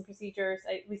policies and procedures.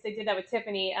 At least I did that with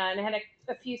Tiffany, and I had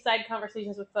a few side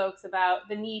conversations with folks about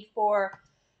the need for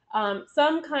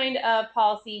some kind of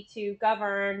policy to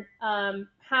govern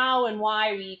how and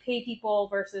why we pay people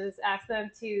versus ask them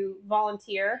to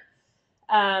volunteer.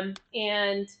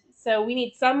 And so we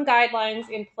need some guidelines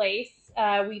in place.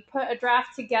 We put a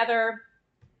draft together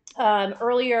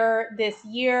earlier this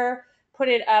year, put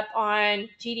it up on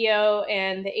GDO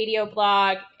and the ADO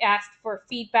blog, asked for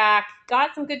feedback,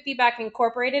 got some good feedback,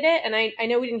 incorporated it. And I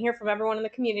know we didn't hear from everyone in the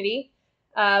community,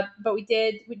 but we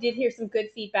did hear some good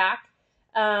feedback.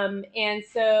 And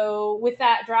so with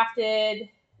that, drafted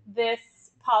this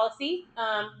policy,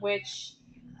 which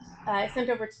I sent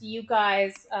over to you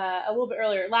guys a little bit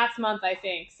earlier, last month, I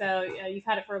think. So you've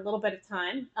had it for a little bit of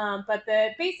time. But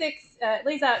the basics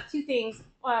lays out two things.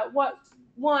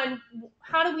 One,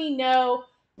 how do we know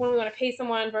when we want to pay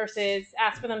someone versus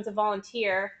ask for them to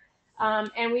volunteer?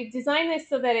 And we've designed this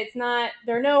so that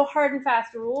there are no hard and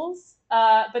fast rules,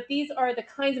 but these are the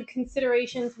kinds of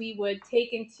considerations we would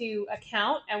take into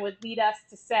account and would lead us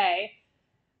to say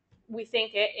we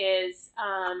think it is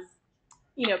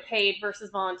paid versus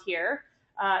volunteer.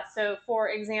 So for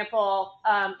example,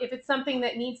 if it's something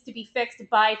that needs to be fixed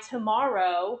by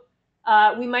tomorrow,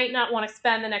 we might not want to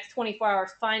spend the next 24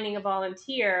 hours finding a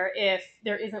volunteer if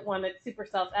there isn't one that's super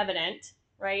self-evident,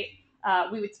 right?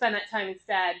 We would spend that time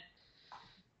instead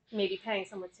maybe paying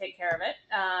someone to take care of it,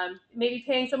 maybe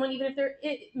paying someone even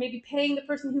if maybe paying the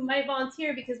person who might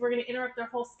volunteer because we're going to interrupt their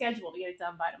whole schedule to get it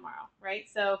done by tomorrow, right?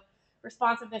 So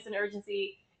responsiveness and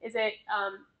urgency. Is it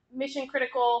mission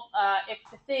critical? If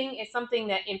the thing is something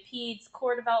that impedes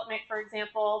core development, for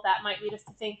example, that might lead us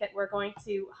to think that we're going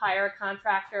to hire a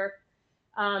contractor.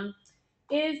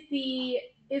 Is the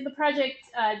project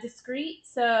discrete?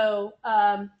 So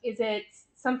is it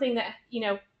something that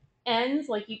ends,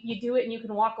 like you do it and you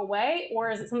can walk away, or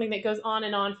is it something that goes on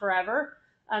and on forever?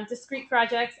 Discrete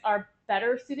projects are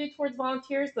better suited towards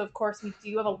volunteers, though of course we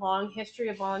do have a long history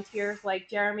of volunteers like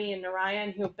Jeremy and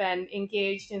Narayan who have been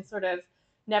engaged in sort of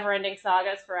never-ending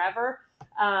sagas forever.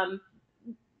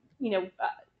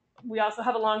 We also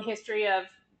have a long history of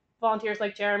volunteers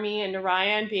like Jeremy and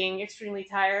Narayan being extremely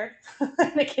tired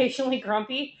and occasionally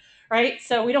grumpy, right?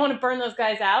 So we don't want to burn those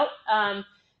guys out.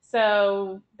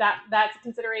 So that's a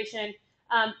consideration.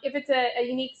 If it's a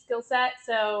unique skill set,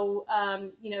 so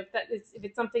if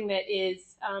it's something that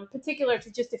is particular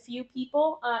to just a few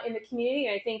people in the community,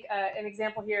 and I think an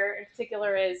example here in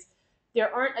particular is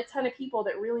there aren't a ton of people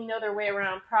that really know their way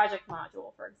around project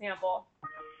module, for example.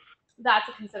 That's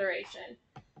a consideration.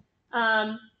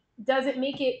 Does it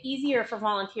make it easier for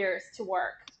volunteers to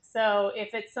work? So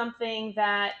if it's something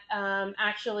that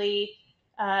actually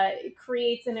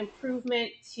creates an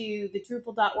improvement to the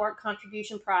Drupal.org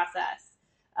contribution process,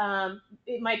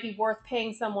 it might be worth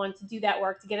paying someone to do that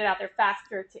work to get it out there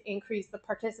faster to increase the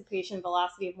participation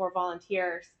velocity of more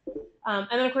volunteers. And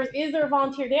then, of course, is there a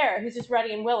volunteer there who's just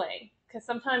ready and willing? Because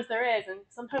sometimes there is and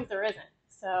sometimes there isn't.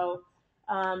 So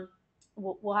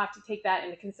we'll have to take that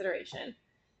into consideration.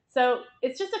 So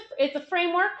it's just it's a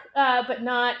framework, but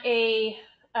not a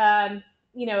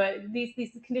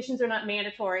these conditions are not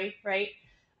mandatory, right?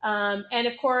 And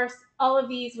of course, all of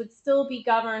these would still be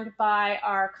governed by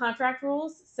our contract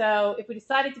rules. So if we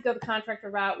decided to go the contractor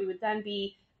route, we would then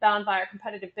be bound by our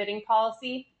competitive bidding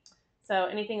policy. So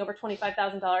anything over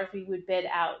 $25,000, we would bid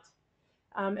out.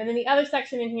 And then the other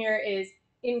section in here is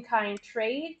in-kind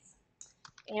trades.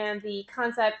 And the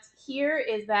concept here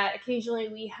is that occasionally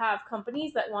we have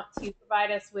companies that want to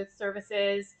provide us with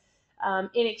services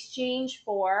in exchange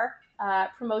for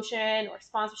promotion or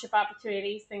sponsorship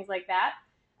opportunities, things like that.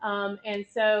 And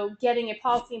so getting a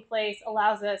policy in place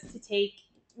allows us to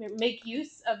make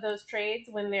use of those trades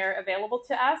when they're available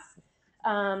to us.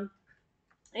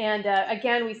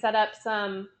 Again, we set up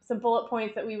some bullet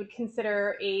points that we would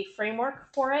consider a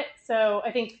framework for it. So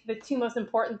I think the two most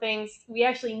important things, we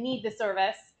actually need the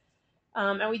service.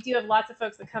 And we do have lots of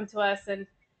folks that come to us and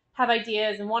have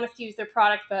ideas and want us to use their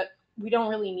product, but we don't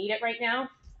really need it right now.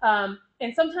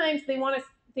 And sometimes they want to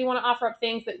offer up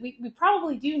things that we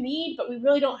probably do need, but we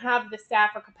really don't have the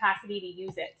staff or capacity to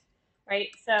use it, right?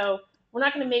 So we're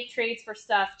not going to make trades for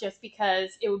stuff just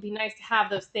because it would be nice to have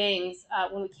those things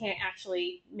when we can't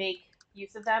actually make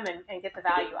use of them and get the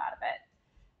value out of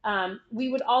it.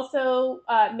 We would also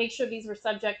make sure these were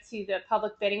subject to the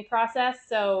public bidding process.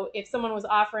 So if someone was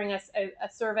offering us a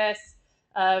service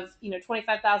of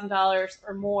 $25,000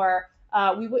 or more,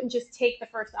 we wouldn't just take the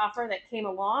first offer that came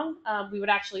along. We would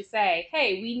actually say,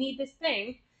 hey, we need this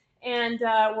thing, and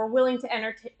we're willing to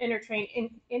entertain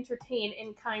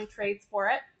in-kind trades for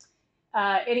it.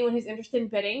 Anyone who's interested in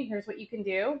bidding, here's what you can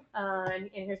do, and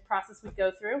here's the process we go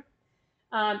through.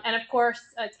 And of course,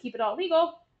 to keep it all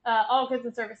legal, all goods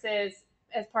and services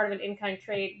as part of an in-kind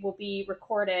trade will be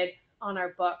recorded on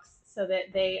our books so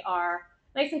that they are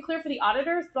nice and clear for the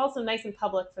auditors, but also nice and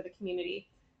public for the community.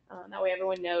 That way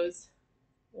everyone knows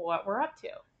what we're up to.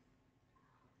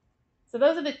 So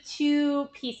those are the two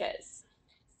pieces.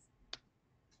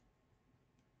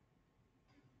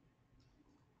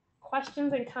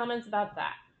 Questions and comments about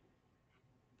that?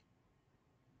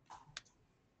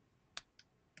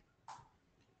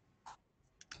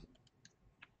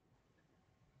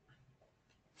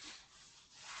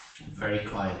 Very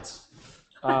quiet.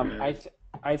 I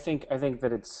think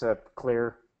that it's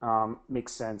clear,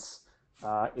 makes sense.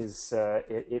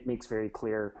 It makes very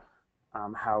clear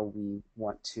how we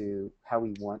want to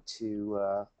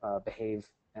behave,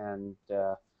 and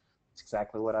it's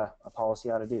exactly what a policy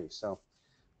ought to do. So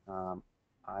at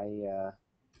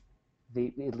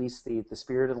least the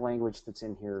spirit of the language that's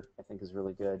in here, I think, is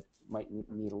really good. Might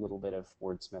need a little bit of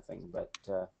wordsmithing, but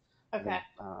okay.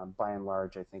 By and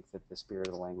large, I think that the spirit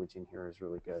of the language in here is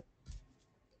really good.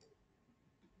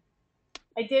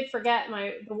 I did forget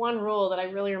the one rule that I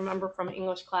really remember from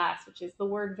English class, which is the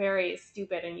word very is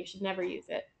stupid and you should never use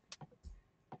it.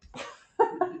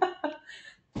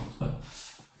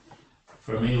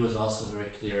 For me, it was also very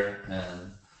clear,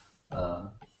 and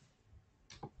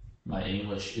my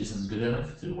English isn't good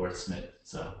enough to wordsmith.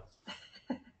 So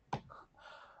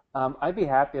I'd be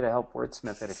happy to help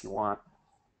wordsmith it if you want.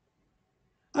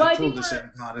 Well, I I pulled think the we're-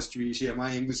 same card as Dries here.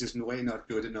 My English is way not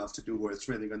good enough to do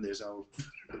wordsmithing on this. So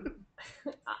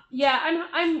Yeah,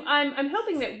 I'm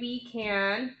hoping that we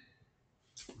can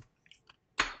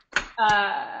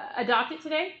adopt it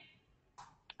today.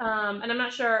 And I'm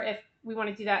not sure if we want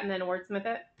to do that and then wordsmith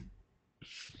it.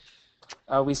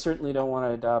 We certainly don't want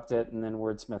to adopt it and then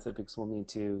wordsmith it because we'll need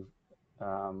to.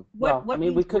 What I mean,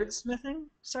 means we could. wordsmithing?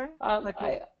 Sorry.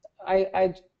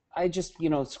 I just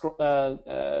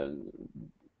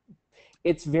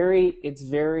it's very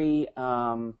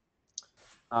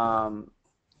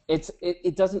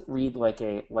it doesn't read like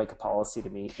a policy to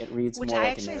me. It reads Which more I like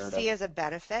a actually narrative. see as a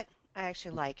benefit. I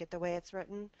actually like it the way it's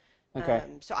written. Okay.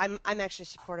 So I'm actually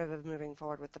supportive of moving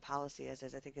forward with the policy as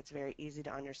is. I think it's very easy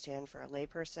to understand for a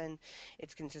layperson.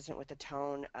 It's consistent with the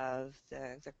tone of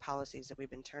the policies that we've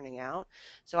been turning out.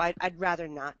 So I'd rather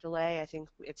not delay. I think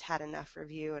it's had enough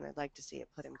review, and I'd like to see it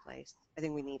put in place. I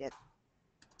think we need it.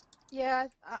 Yeah,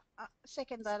 I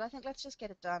second that. I think let's just get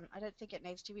it done. I don't think it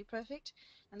needs to be perfect,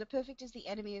 and the perfect is the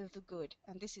enemy of the good,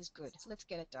 and this is good. Let's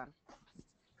get it done.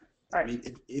 I mean,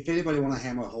 if anybody want to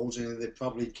hammer holes in it, they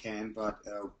probably can, but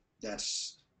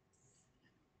let's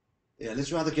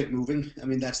rather get moving. I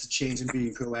mean, that's the change in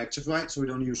being proactive, right? So we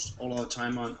don't use all our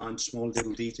time on small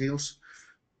little details.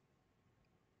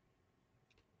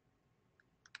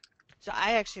 So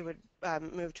I actually would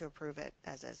move to approve it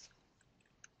as is.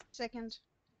 Second.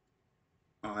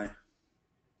 Aye.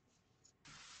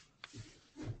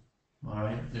 all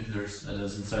right, if it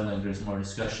doesn't sound like there's more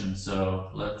discussion, so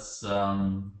let's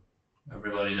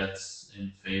everybody that's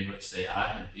in favor say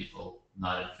aye, and people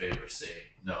not in favor say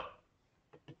no.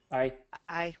 Aye.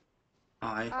 Aye.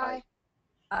 Aye.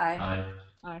 Aye.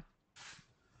 Aye.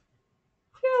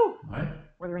 Phew. All right.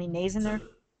 Were there any nays in there?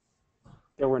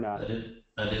 There were not.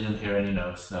 I didn't hear any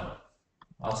no's. No.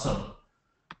 Awesome.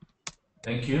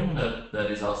 Thank you. That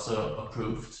is also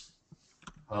approved.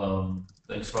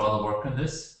 Thanks for all the work on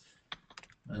this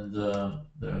and the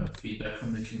feedback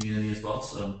from the community as well.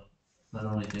 So not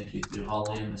only thank you to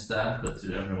Holly and the staff, but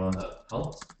to everyone that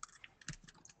helped.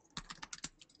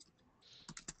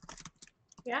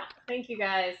 Yeah, thank you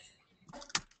guys.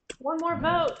 One more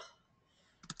vote.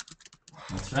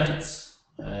 That's right.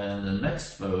 And the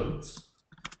next vote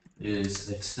is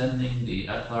extending the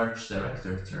at-large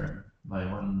director term by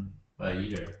a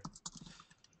year.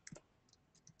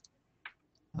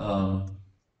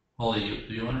 Holly,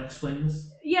 do you want to explain this?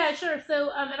 Yeah, sure.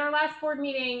 So at our last board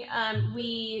meeting,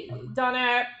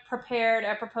 Donna prepared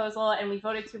a proposal and we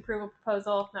voted to approve a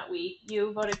proposal. Not we,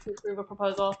 you voted to approve a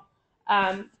proposal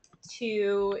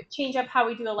to change up how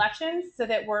we do elections so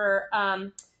that we're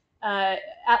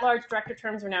at-large director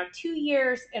terms are now 2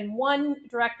 years and one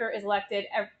director is elected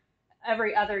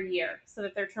every other year so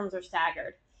that their terms are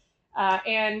staggered.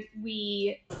 And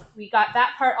we got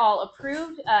that part all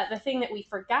approved. The thing that we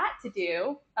forgot to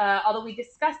do, although we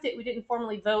discussed it, we didn't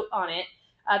formally vote on it.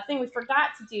 The thing we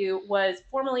forgot to do was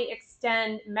formally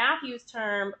extend Matthew's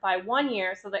term by 1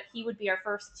 year so that he would be our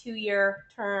first 2-year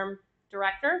term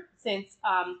director, since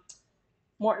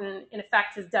Morton, in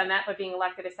effect, has done that by being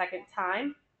elected a second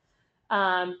time.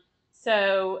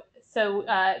 So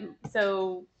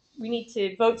we need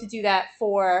to vote to do that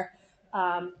for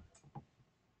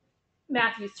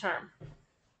Matthew's term.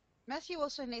 Matthew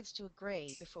also needs to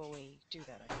agree before we do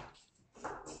that, I think.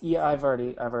 Yeah, I've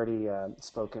already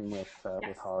spoken with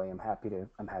Holly. I'm happy to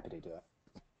do it.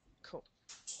 Cool.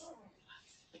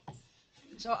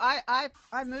 So I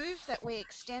move that we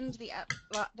extend the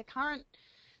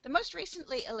most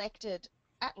recently elected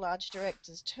at-large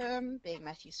director's term, being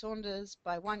Matthew Saunders,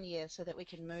 by 1 year so that we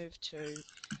can move to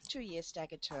 2-year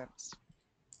staggered terms.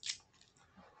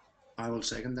 I will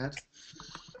second that.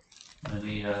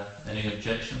 Any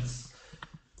objections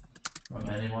from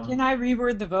anyone? Can I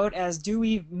reword the vote as do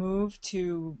we move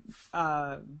to,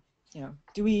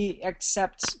 do we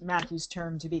accept Matthew's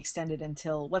term to be extended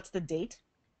until, what's the date?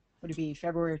 Would it be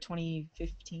February of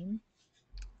 2015?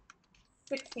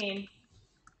 16.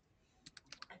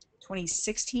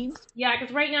 2016? Yeah,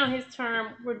 because right now his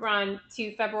term would run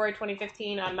to February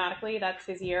 2015 automatically. That's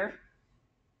his year.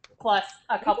 Plus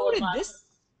a couple of months. This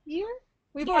year?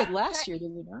 We voted last year,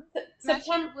 did we not?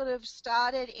 Matthew would have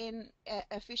started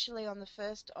officially on the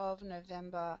 1st of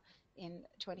November in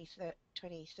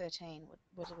 2013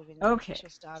 would have been the official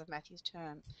start of Matthew's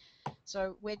term.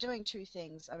 So we're doing two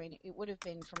things. I mean, it would have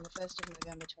been from the 1st of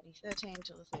November 2013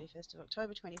 till the 31st of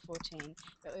October 2014,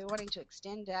 but we're wanting to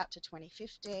extend out to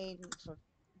 2015 for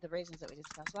the reasons that we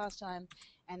discussed last time,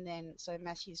 and then so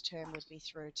Matthew's term would be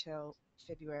through till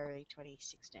February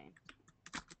 2016.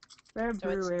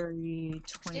 February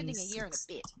Extending a year and a 26th.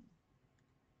 bit.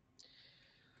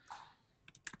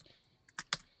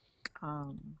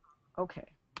 Okay.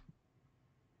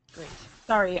 Great.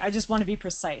 Sorry, I just want to be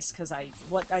precise because I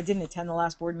didn't attend the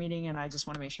last board meeting and I just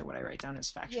want to make sure what I write down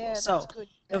is factual. Yeah, so that's good.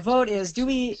 the vote is do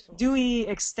we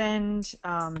extend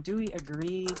do we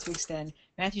agree to extend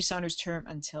Matthew Saunders' term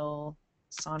until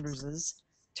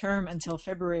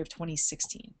February of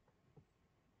 2016?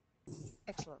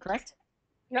 Excellent. Correct?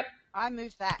 Yep. I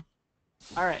move that.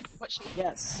 All right. What she?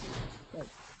 Yes. Good.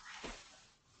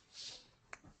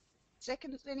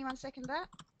 Second? Anyone second that?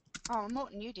 Oh,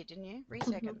 Morton, you did, didn't you?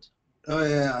 Re-second. Oh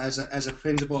yeah, as a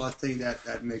principle, I think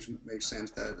that makes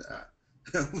sense. That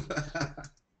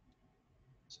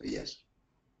so yes.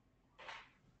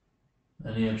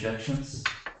 Any objections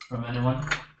from anyone?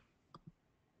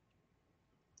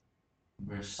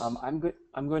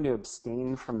 I'm going to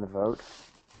abstain from the vote.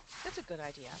 That's a good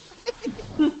idea.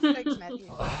 Thanks,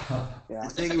 Matthew. Yeah. I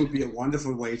think it would be a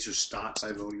wonderful way to start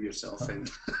by voting yourself in.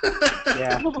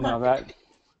 Yeah. No, that.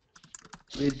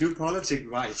 We do politics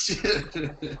right.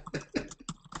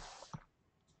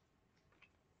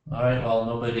 All right. Well,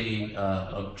 nobody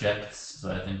objects,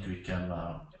 so I think we can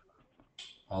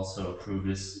also approve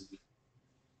this.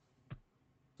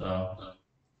 So,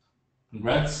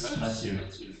 congrats, Matthew.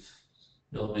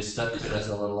 You'll be stuck with us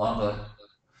a little longer.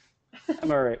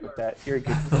 I'm all right with that. You're a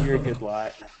good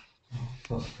lot.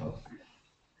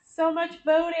 So much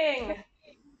voting.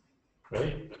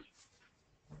 Great.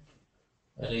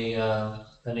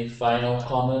 Any final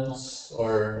comments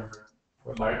or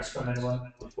remarks from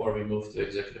anyone before we move to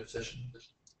executive session?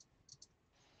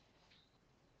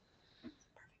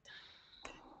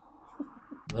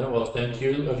 Well, thank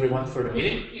you everyone for the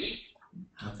meeting.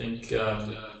 I think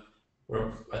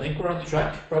we're on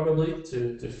track probably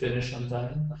to finish on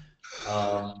time.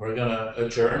 We're gonna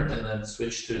adjourn and then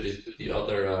switch to the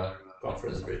other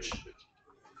conference bridge.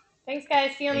 Thanks,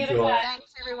 guys. See you on the Thank other you all. side.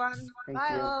 Thanks, everyone. Thank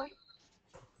Bye you. all.